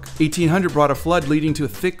Leonardo's work. 1800 brought a flood leading to a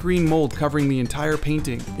thick green mold covering the entire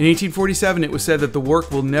painting. In 1847 it was said that the work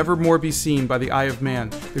will never more be seen by the eye of man.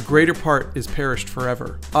 The greater part is perished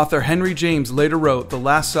forever. Author Henry James later wrote, "The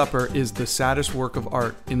Last Supper is the saddest work of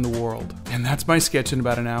art in the world." And that's my sketch in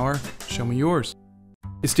about an hour. Show me yours.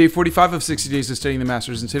 It's day 45 of 60 Days of Studying the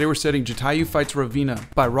Masters, and today we're studying Jatayu Fights Ravina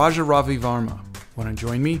by Raja Ravi Varma. Want to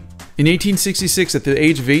join me? In 1866, at the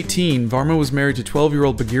age of 18, Varma was married to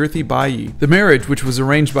 12-year-old Bhagirathi Bayi. The marriage, which was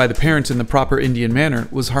arranged by the parents in the proper Indian manner,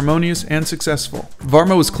 was harmonious and successful.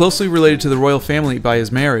 Varma was closely related to the royal family by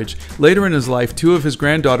his marriage. Later in his life, 2 of his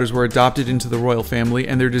granddaughters were adopted into the royal family,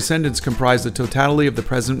 and their descendants comprised the totality of the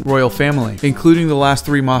present royal family, including the last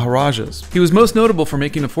 3 Maharajas. He was most notable for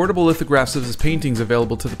making affordable lithographs of his paintings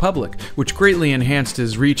available to the public, which greatly enhanced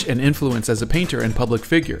his reach and influence as a painter and public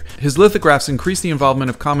figure. His lithographs increased the involvement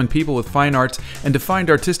of common people with fine arts and defined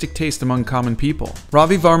artistic taste among common people.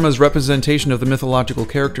 Ravi Varma's representation of the mythological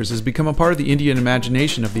characters has become a part of the Indian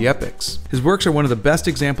imagination of the epics. His works are one of the best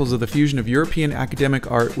examples of the fusion of European academic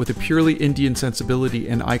art with a purely Indian sensibility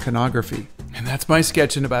and iconography. And that's my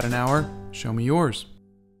sketch in about an hour. Show me yours.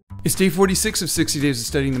 It's day 46 of 60 Days of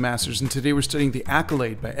Studying the Masters, and today we're studying The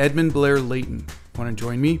Accolade by Edmund Blair Leighton. Want to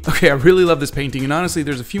join me? Okay, I really love this painting, and honestly,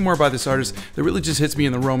 there's a few more by this artist that really just hits me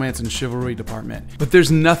in the romance and chivalry department. But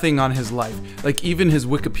there's nothing on his life. Like, even his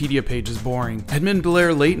Wikipedia page is boring. Edmund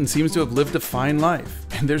Blair Leighton seems to have lived a fine life,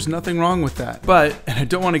 and there's nothing wrong with that. But, and I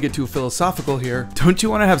don't want to get too philosophical here, don't you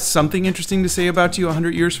want to have something interesting to say about you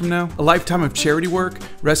 100 years from now? A lifetime of charity work,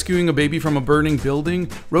 rescuing a baby from a burning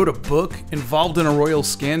building, wrote a book, involved in a royal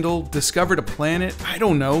scandal, discovered a planet, I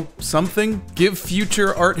don't know, something? Give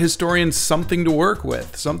future art historians something to work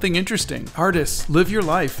with, something interesting. Artists, live your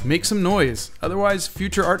life, make some noise. Otherwise,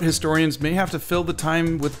 future art historians may have to fill the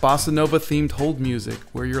time with bossa nova themed hold music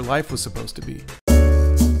where your life was supposed to be.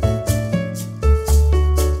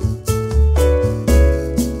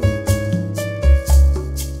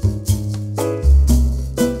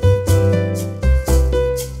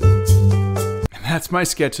 And that's my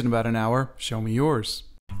sketch in about an hour. Show me yours.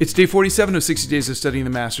 It's day 47 of 60 Days of Studying the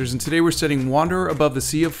Masters, and today we're studying Wanderer Above the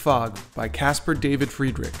Sea of Fog by Caspar David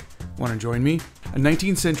Friedrich. Want to join me? A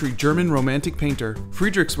 19th century German romantic painter,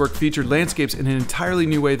 Friedrich's work featured landscapes in an entirely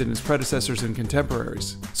new way than his predecessors and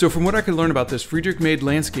contemporaries. So from what I could learn about this, Friedrich made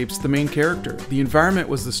landscapes the main character. The environment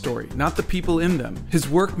was the story, not the people in them. His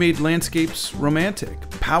work made landscapes romantic,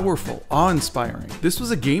 powerful, awe-inspiring. This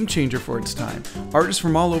was a game changer for its time. Artists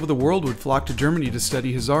from all over the world would flock to Germany to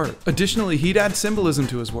study his art. Additionally, he'd add symbolism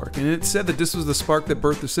to his work, and it's said that this was the spark that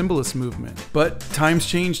birthed the symbolist movement. But times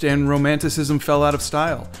changed and romanticism fell out of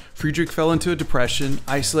style. Friedrich fell into a depression,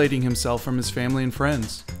 isolating himself from his family and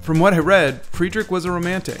friends. From what I read, Friedrich was a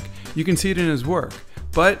romantic. You can see it in his work.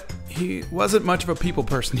 But he wasn't much of a people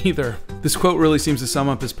person either. This quote really seems to sum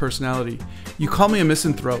up his personality. "You call me a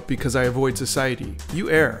misanthrope because I avoid society.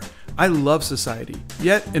 You err. I love society.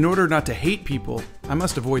 Yet, in order not to hate people, I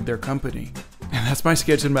must avoid their company." And that's my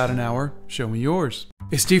sketch in about an hour. Show me yours.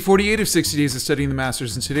 It's day 48 of 60 Days of Studying the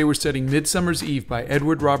Masters, and today we're studying Midsummer's Eve by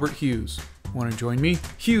Edward Robert Hughes. Want to join me?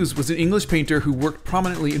 Hughes was an English painter who worked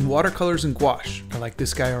prominently in watercolors and gouache. I like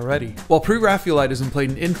this guy already. While pre-Raphaelitism played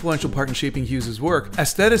an influential part in shaping Hughes' work,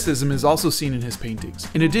 aestheticism is also seen in his paintings.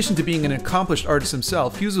 In addition to being an accomplished artist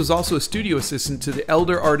himself, Hughes was also a studio assistant to the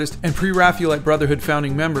elder artist and pre-Raphaelite Brotherhood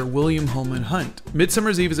founding member William Holman Hunt.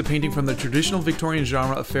 Midsummer's Eve is a painting from the traditional Victorian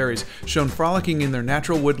genre of fairies, shown frolicking in their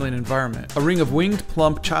natural woodland environment. A ring of winged,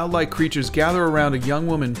 plump, childlike creatures gather around a young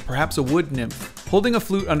woman, perhaps a wood nymph. Holding a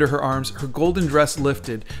flute under her arms, her golden dress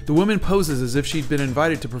lifted, the woman poses as if she'd been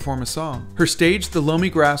invited to perform a song. Her stage, the loamy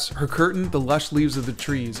grass, her curtain, the lush leaves of the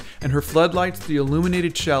trees, and her floodlights, the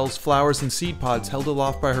illuminated shells, flowers, and seed pods held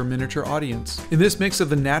aloft by her miniature audience. In this mix of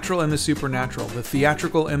the natural and the supernatural, the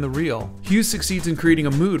theatrical and the real, Hughes succeeds in creating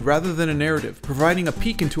a mood rather than a narrative, providing a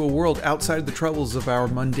peek into a world outside the troubles of our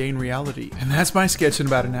mundane reality. And that's my sketch in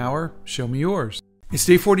about an hour. Show me yours. It's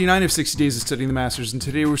day 49 of 60 Days of Studying the Masters, and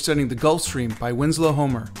today we're studying The Gulf Stream by Winslow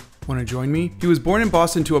Homer. Want to join me? He was born in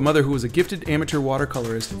Boston to a mother who was a gifted amateur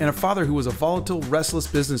watercolorist and a father who was a volatile, restless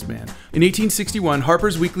businessman. In 1861,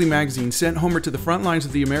 Harper's Weekly magazine sent Homer to the front lines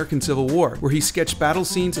of the American Civil War, where he sketched battle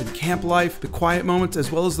scenes and camp life, the quiet moments,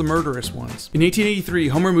 as well as the murderous ones. In 1883,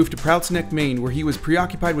 Homer moved to Prouts Neck, Maine, where he was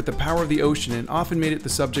preoccupied with the power of the ocean and often made it the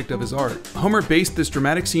subject of his art. Homer based this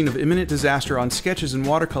dramatic scene of imminent disaster on sketches and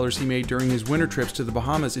watercolors he made during his winter trips to the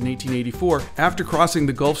Bahamas in 1884, after crossing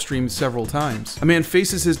the Gulf Stream several times. A man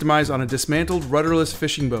faces his demise on a dismantled, rudderless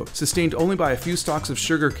fishing boat, sustained only by a few stalks of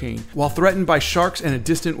sugarcane, while threatened by sharks and a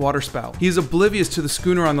distant waterspout. He is oblivious to the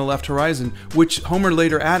schooner on the left horizon, which Homer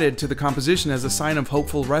later added to the composition as a sign of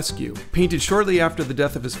hopeful rescue. Painted shortly after the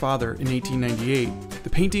death of his father in 1898, the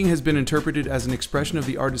painting has been interpreted as an expression of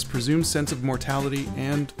the artist's presumed sense of mortality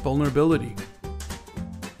and vulnerability.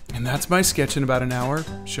 And that's my sketch in about an hour.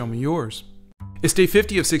 Show me yours. It's day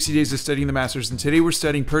 50 of 60 Days of Studying the Masters, and today we're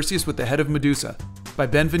studying Perseus with the Head of Medusa by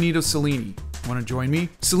Benvenuto Cellini. Want to join me?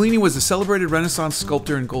 Cellini was a celebrated Renaissance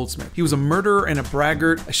sculptor and goldsmith. He was a murderer and a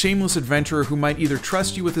braggart, a shameless adventurer who might either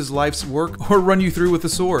trust you with his life's work or run you through with a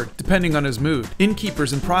sword, depending on his mood.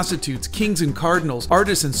 Innkeepers and prostitutes, kings and cardinals,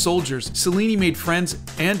 artists and soldiers, Cellini made friends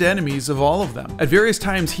and enemies of all of them. At various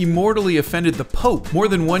times, he mortally offended the Pope, more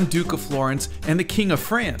than one Duke of Florence, and the King of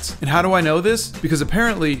France. And how do I know this? Because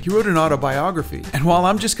apparently, he wrote an autobiography. And while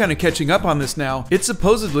I'm just kind of catching up on this now, it's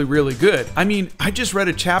supposedly really good. I mean, I just read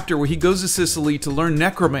a chapter where he goes to Sicily to learn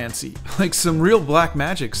necromancy, like some real black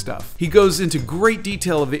magic stuff. He goes into great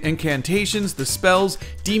detail of the incantations, the spells,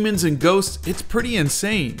 demons, and ghosts. It's pretty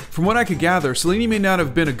insane. From what I could gather, Cellini may not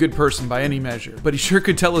have been a good person by any measure, but he sure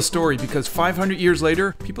could tell a story because 500 years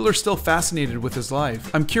later, people are still fascinated with his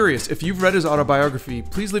life. I'm curious, if you've read his autobiography,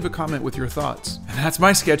 please leave a comment with your thoughts. And that's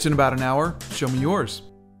my sketch in about an hour. Show me yours.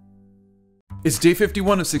 It's day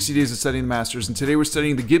 51 of 60 Days of Studying the Masters, and today we're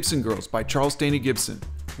studying The Gibson Girls by Charles Dana Gibson.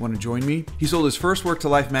 Want to join me? He sold his first work to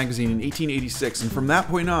Life magazine in 1886, and from that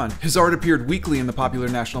point on, his art appeared weekly in the popular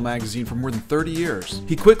national magazine for more than 30 years.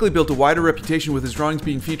 He quickly built a wider reputation with his drawings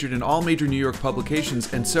being featured in all major New York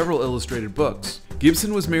publications and several illustrated books.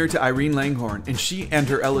 Gibson was married to Irene Langhorne, and she and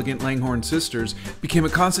her elegant Langhorne sisters became a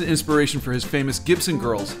constant inspiration for his famous Gibson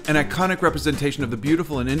Girls, an iconic representation of the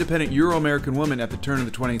beautiful and independent Euro-American woman at the turn of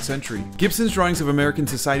the 20th century. Gibson's drawings of American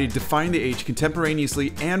society define the age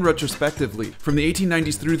contemporaneously and retrospectively, from the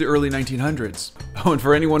 1890s through the early 1900s. Oh, and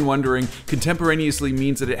for anyone wondering, contemporaneously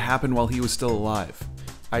means that it happened while he was still alive.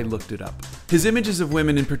 I looked it up. His images of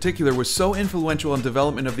women in particular were so influential in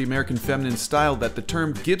development of the American feminine style that the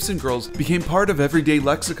term Gibson Girls became part of everyday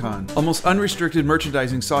lexicon. Almost unrestricted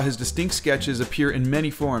merchandising saw his distinct sketches appear in many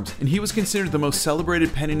forms, and he was considered the most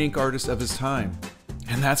celebrated pen and ink artist of his time.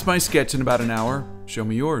 And that's my sketch in about an hour. Show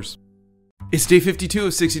me yours. It's day 52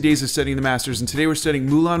 of 60 Days of Studying the Masters, and today we're studying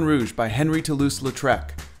Moulin Rouge by Henri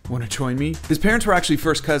Toulouse-Lautrec. Want to join me? His parents were actually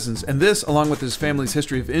first cousins, and this, along with his family's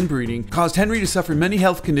history of inbreeding, caused Henry to suffer many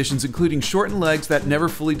health conditions including shortened legs that never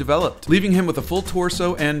fully developed, leaving him with a full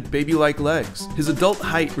torso and baby-like legs. His adult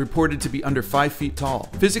height reported to be under 5 feet tall.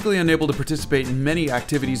 Physically unable to participate in many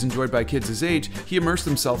activities enjoyed by kids his age, he immersed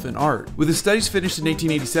himself in art. With his studies finished in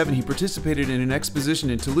 1887, he participated in an exposition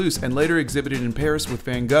in Toulouse and later exhibited in Paris with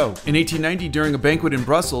Van Gogh. In 1890, during a banquet in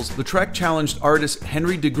Brussels, Lautrec challenged artist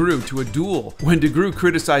Henri Degrue to a duel. When Degrue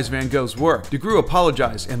criticized Van Gogh's work, Degrue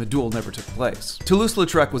apologized and the duel never took place.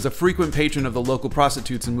 Toulouse-Lautrec was a frequent patron of the local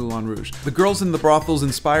prostitutes in Moulin Rouge. The girls in the brothels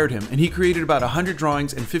inspired him, and he created about 100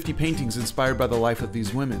 drawings and 50 paintings inspired by the life of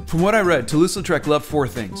these women. From what I read, Toulouse-Lautrec loved 4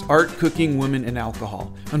 things: art, cooking, women, and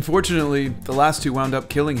alcohol. Unfortunately, the last 2 wound up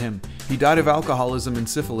killing him. He died of alcoholism and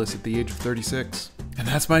syphilis at the age of 36. And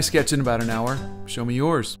that's my sketch in about an hour. Show me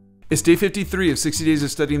yours. It's day 53 of 60 Days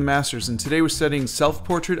of Studying the Masters, and today we're studying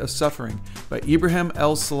Self-Portrait of Suffering by Ibrahim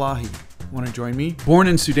El-Salahi. Want to join me? Born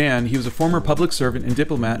in Sudan, he was a former public servant and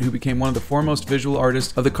diplomat who became one of the foremost visual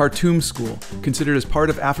artists of the Khartoum school, considered as part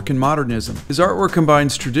of African modernism. His artwork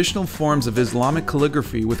combines traditional forms of Islamic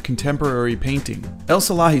calligraphy with contemporary painting.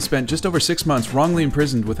 El-Salahi spent just over 6 months wrongly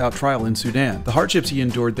imprisoned without trial in Sudan. The hardships he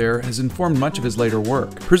endured there has informed much of his later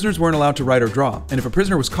work. Prisoners weren't allowed to write or draw, and if a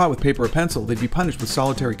prisoner was caught with paper or pencil, they'd be punished with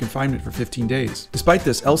solitary confinement for 15 days. Despite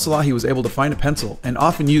this, El-Salahi was able to find a pencil and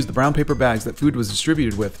often used the brown paper bags that food was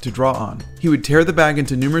distributed with to draw on. He would tear the bag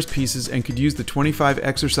into numerous pieces and could use the 25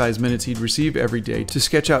 exercise minutes he'd receive every day to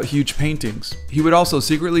sketch out huge paintings. He would also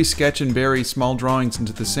secretly sketch and bury small drawings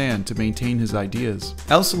into the sand to maintain his ideas.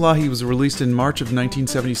 El-Salahi was released in March of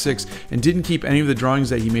 1976 and didn't keep any of the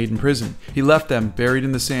drawings that he made in prison. He left them buried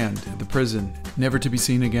in the sand at the prison, never to be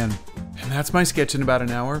seen again. And that's my sketch in about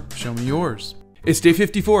an hour. Show me yours. It's day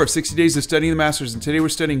 54 of 60 Days of Studying the Masters, and today we're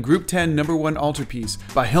studying Group 10 No. 1 Altarpiece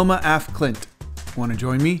by Hilma af Klint. Want to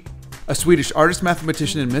join me? A Swedish artist,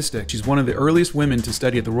 mathematician, and mystic, she's one of the earliest women to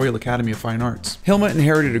study at the Royal Academy of Fine Arts. Hilma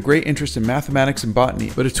inherited a great interest in mathematics and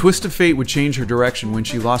botany, but a twist of fate would change her direction when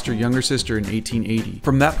she lost her younger sister in 1880.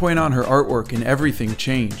 From that point on, her artwork and everything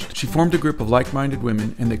changed. She formed a group of like-minded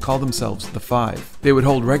women, and they called themselves the Five. They would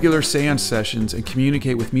hold regular seance sessions and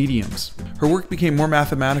communicate with mediums. Her work became more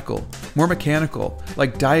mathematical, more mechanical,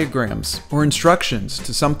 like diagrams or instructions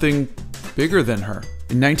to something bigger than her.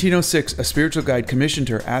 In 1906, a spiritual guide commissioned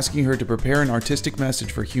her, asking her to prepare an artistic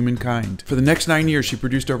message for humankind. For the next 9 years, she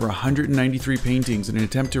produced over 193 paintings in an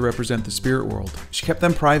attempt to represent the spirit world. She kept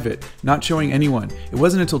them private, not showing anyone. It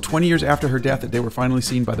wasn't until 20 years after her death that they were finally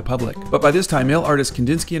seen by the public. But by this time, male artists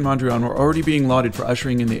Kandinsky and Mondrian were already being lauded for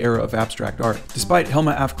ushering in the era of abstract art, despite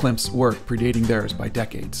Hilma af Klint's work predating theirs by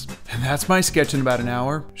decades. And that's my sketch in about an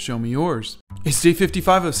hour. Show me yours. It's day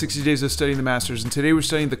 55 of 60 Days of Studying the Masters, and today we're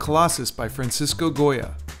studying The Colossus by Francisco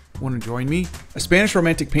Goya. Want to join me? A Spanish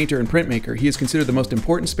Romantic painter and printmaker, he is considered the most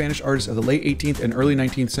important Spanish artist of the late 18th and early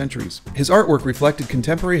 19th centuries. His artwork reflected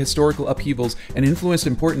contemporary historical upheavals and influenced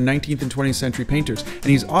important 19th and 20th century painters, and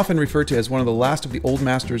he is often referred to as one of the last of the old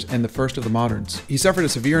masters and the first of the moderns. He suffered a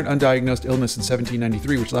severe and undiagnosed illness in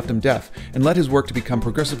 1793, which left him deaf, and led his work to become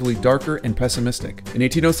progressively darker and pessimistic. In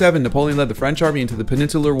 1807, Napoleon led the French army into the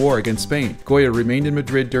Peninsular War against Spain. Goya remained in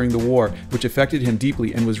Madrid during the war, which affected him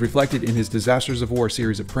deeply and was reflected in his Disasters of War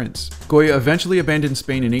series of prints. Goya eventually abandoned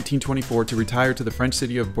Spain in 1824 to retire to the French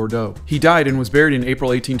city of Bordeaux. He died and was buried in April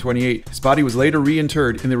 1828. His body was later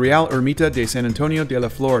reinterred in the Real Ermita de San Antonio de la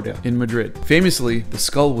Florida in Madrid. Famously, the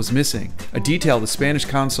skull was missing, a detail the Spanish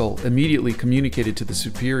consul immediately communicated to the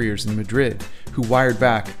superiors in Madrid, who wired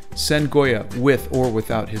back, "Send Goya with or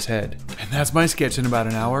without his head." And that's my sketch in about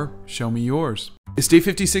an hour. Show me yours. It's day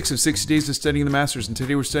 56 of 60 Days of Studying the Masters, and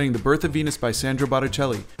today we're studying The Birth of Venus by Sandro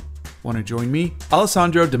Botticelli. Want to join me?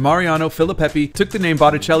 Alessandro de Mariano Filippetti took the name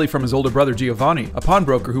Botticelli from his older brother Giovanni, a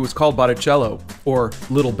pawnbroker who was called Botticello, or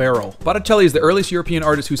Little Barrel. Botticelli is the earliest European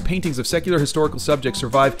artist whose paintings of secular historical subjects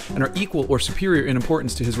survive and are equal or superior in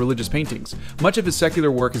importance to his religious paintings. Much of his secular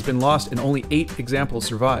work has been lost and only 8 examples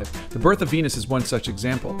survive. The Birth of Venus is one such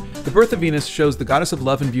example. The Birth of Venus shows the goddess of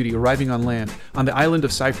love and beauty arriving on land, on the island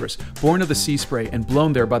of Cyprus, born of the sea spray and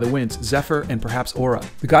blown there by the winds, Zephyr and perhaps Aura.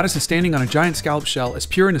 The goddess is standing on a giant scallop shell, as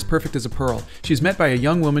pure and as perfect as a pearl. She is met by a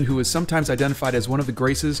young woman who is sometimes identified as one of the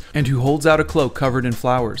Graces and who holds out a cloak covered in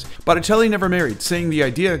flowers. Botticelli never married, saying the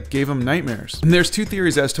idea gave him nightmares. And there's 2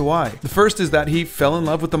 theories as to why. The first is that he fell in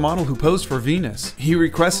love with the model who posed for Venus. He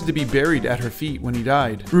requested to be buried at her feet when he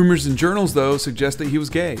died. Rumors in journals, though, suggest that he was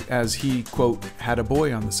gay, as he, quote, had a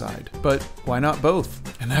boy on the side. But why not both?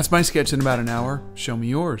 And that's my sketch in about an hour. Show me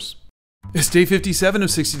yours. It's day 57 of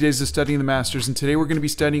 60 Days of Studying the Masters, and today we're going to be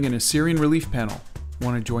studying an Assyrian relief panel.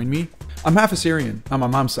 Want to join me? I'm half Assyrian on my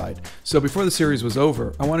mom's side, so before the series was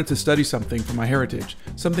over, I wanted to study something from my heritage,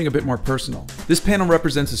 something a bit more personal. This panel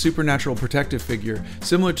represents a supernatural protective figure,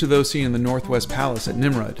 similar to those seen in the Northwest Palace at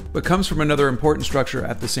Nimrud, but comes from another important structure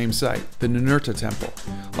at the same site, the Ninurta Temple.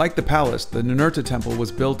 Like the palace, the Ninurta Temple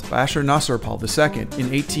was built by Ashurnasirpal II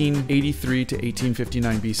in 1883 to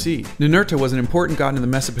 1859 BC. Ninurta was an important god in the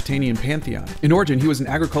Mesopotamian pantheon. In origin, he was an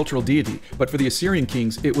agricultural deity, but for the Assyrian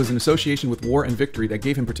kings, it was an association with war and victory that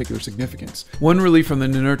gave him particular significance. One relief from the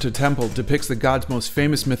Ninurta Temple depicts the god's most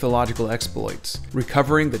famous mythological exploits,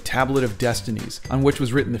 recovering the Tablet of Destinies, on which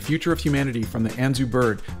was written the future of humanity from the Anzu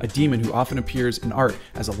bird, a demon who often appears in art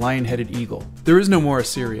as a lion-headed eagle. There is no more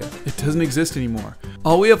Assyria. It doesn't exist anymore.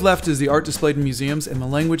 All we have left is the art displayed in museums and the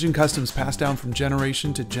language and customs passed down from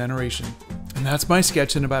generation to generation. And that's my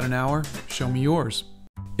sketch in about an hour. Show me yours.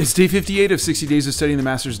 It's day 58 of 60 Days of Studying the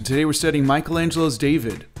Masters, and today we're studying Michelangelo's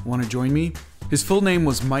David. Want to join me? His full name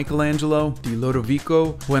was Michelangelo di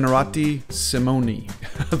Lodovico Buonarroti Simoni,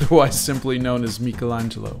 otherwise simply known as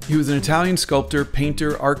Michelangelo. He was an Italian sculptor,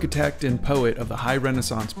 painter, architect, and poet of the High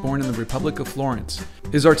Renaissance, born in the Republic of Florence.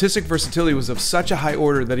 His artistic versatility was of such a high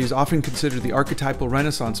order that he's often considered the archetypal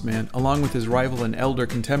Renaissance man, along with his rival and elder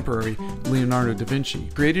contemporary, Leonardo da Vinci.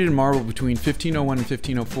 Created in marble between 1501 and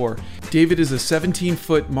 1504, David is a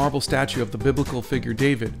 17-foot marble statue of the biblical figure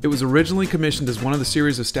David. It was originally commissioned as one of the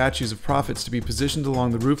series of statues of prophets to be positioned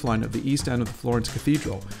along the roofline of the east end of the Florence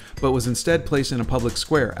Cathedral, but was instead placed in a public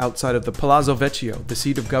square outside of the Palazzo Vecchio, the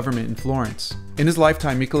seat of government in Florence. In his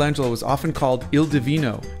lifetime, Michelangelo was often called Il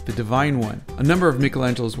Divino, the Divine One. A number of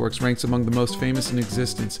Michelangelo's works ranks among the most famous in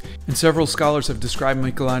existence, and several scholars have described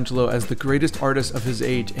Michelangelo as the greatest artist of his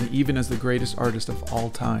age and even as the greatest artist of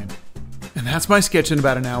all time. And that's my sketch in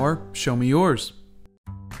about an hour. Show me yours.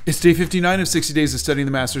 It's day 59 of 60 Days of Studying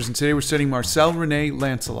the Masters, and today we're studying Marcel René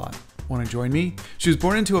Lancelot. Want to join me? She was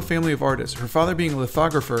born into a family of artists, her father being a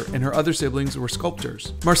lithographer and her other siblings were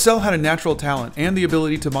sculptors. Marcel had a natural talent and the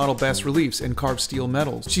ability to model bas-reliefs and carve steel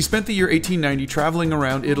medals. She spent the year 1890 traveling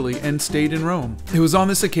around Italy and stayed in Rome. It was on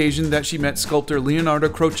this occasion that she met sculptor Leonardo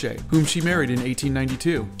Croce, whom she married in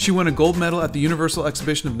 1892. She won a gold medal at the Universal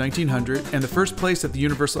Exhibition of 1900 and the first place at the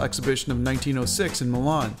Universal Exhibition of 1906 in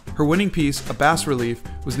Milan. Her winning piece, a bas-relief,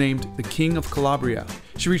 was named the King of Calabria.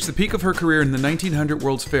 She reached the peak of her career in the 1900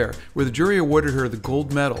 World's Fair, where the jury awarded her the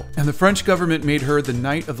gold medal, and the French government made her the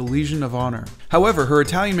Knight of the Legion of Honor. However, her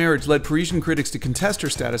Italian marriage led Parisian critics to contest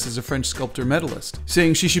her status as a French sculptor medalist,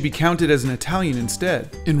 saying she should be counted as an Italian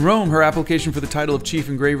instead. In Rome, her application for the title of Chief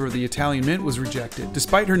Engraver of the Italian Mint was rejected,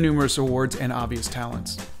 despite her numerous awards and obvious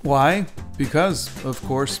talents. Why? Because, of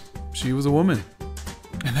course, she was a woman.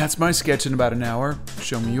 And that's my sketch in about an hour.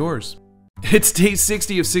 Show me yours. It's day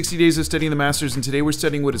 60 of 60 Days of Studying the Masters, and today we're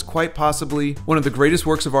studying what is quite possibly one of the greatest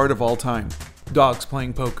works of art of all time, dogs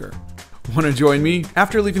playing poker. Want to join me?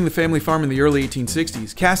 After leaving the family farm in the early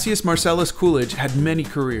 1860s, Cassius Marcellus Coolidge had many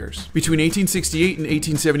careers. Between 1868 and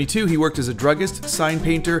 1872, he worked as a druggist, sign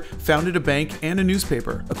painter, founded a bank, and a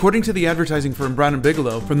newspaper. According to the advertising firm Brown &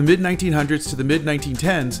 Bigelow, from the mid-1900s to the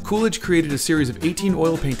mid-1910s, Coolidge created a series of 18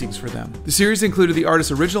 oil paintings for them. The series included the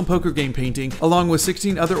artist's original poker game painting, along with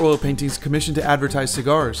 16 other oil paintings commissioned to advertise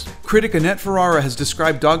cigars. Critic Annette Ferrara has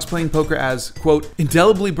described Dogs Playing Poker as, quote,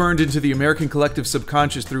 indelibly burned into the American collective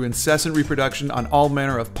subconscious through incessant reproduction on all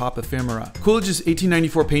manner of pop ephemera. Coolidge's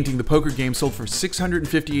 1894 painting, The Poker Game, sold for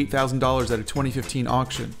 $658,000 at a 2015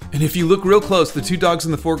 auction. And if you look real close, the two dogs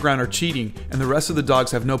in the foreground are cheating, and the rest of the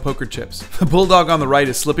dogs have no poker chips. The bulldog on the right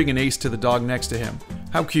is slipping an ace to the dog next to him.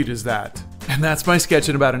 How cute is that? And that's my sketch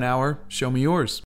in about an hour. Show me yours.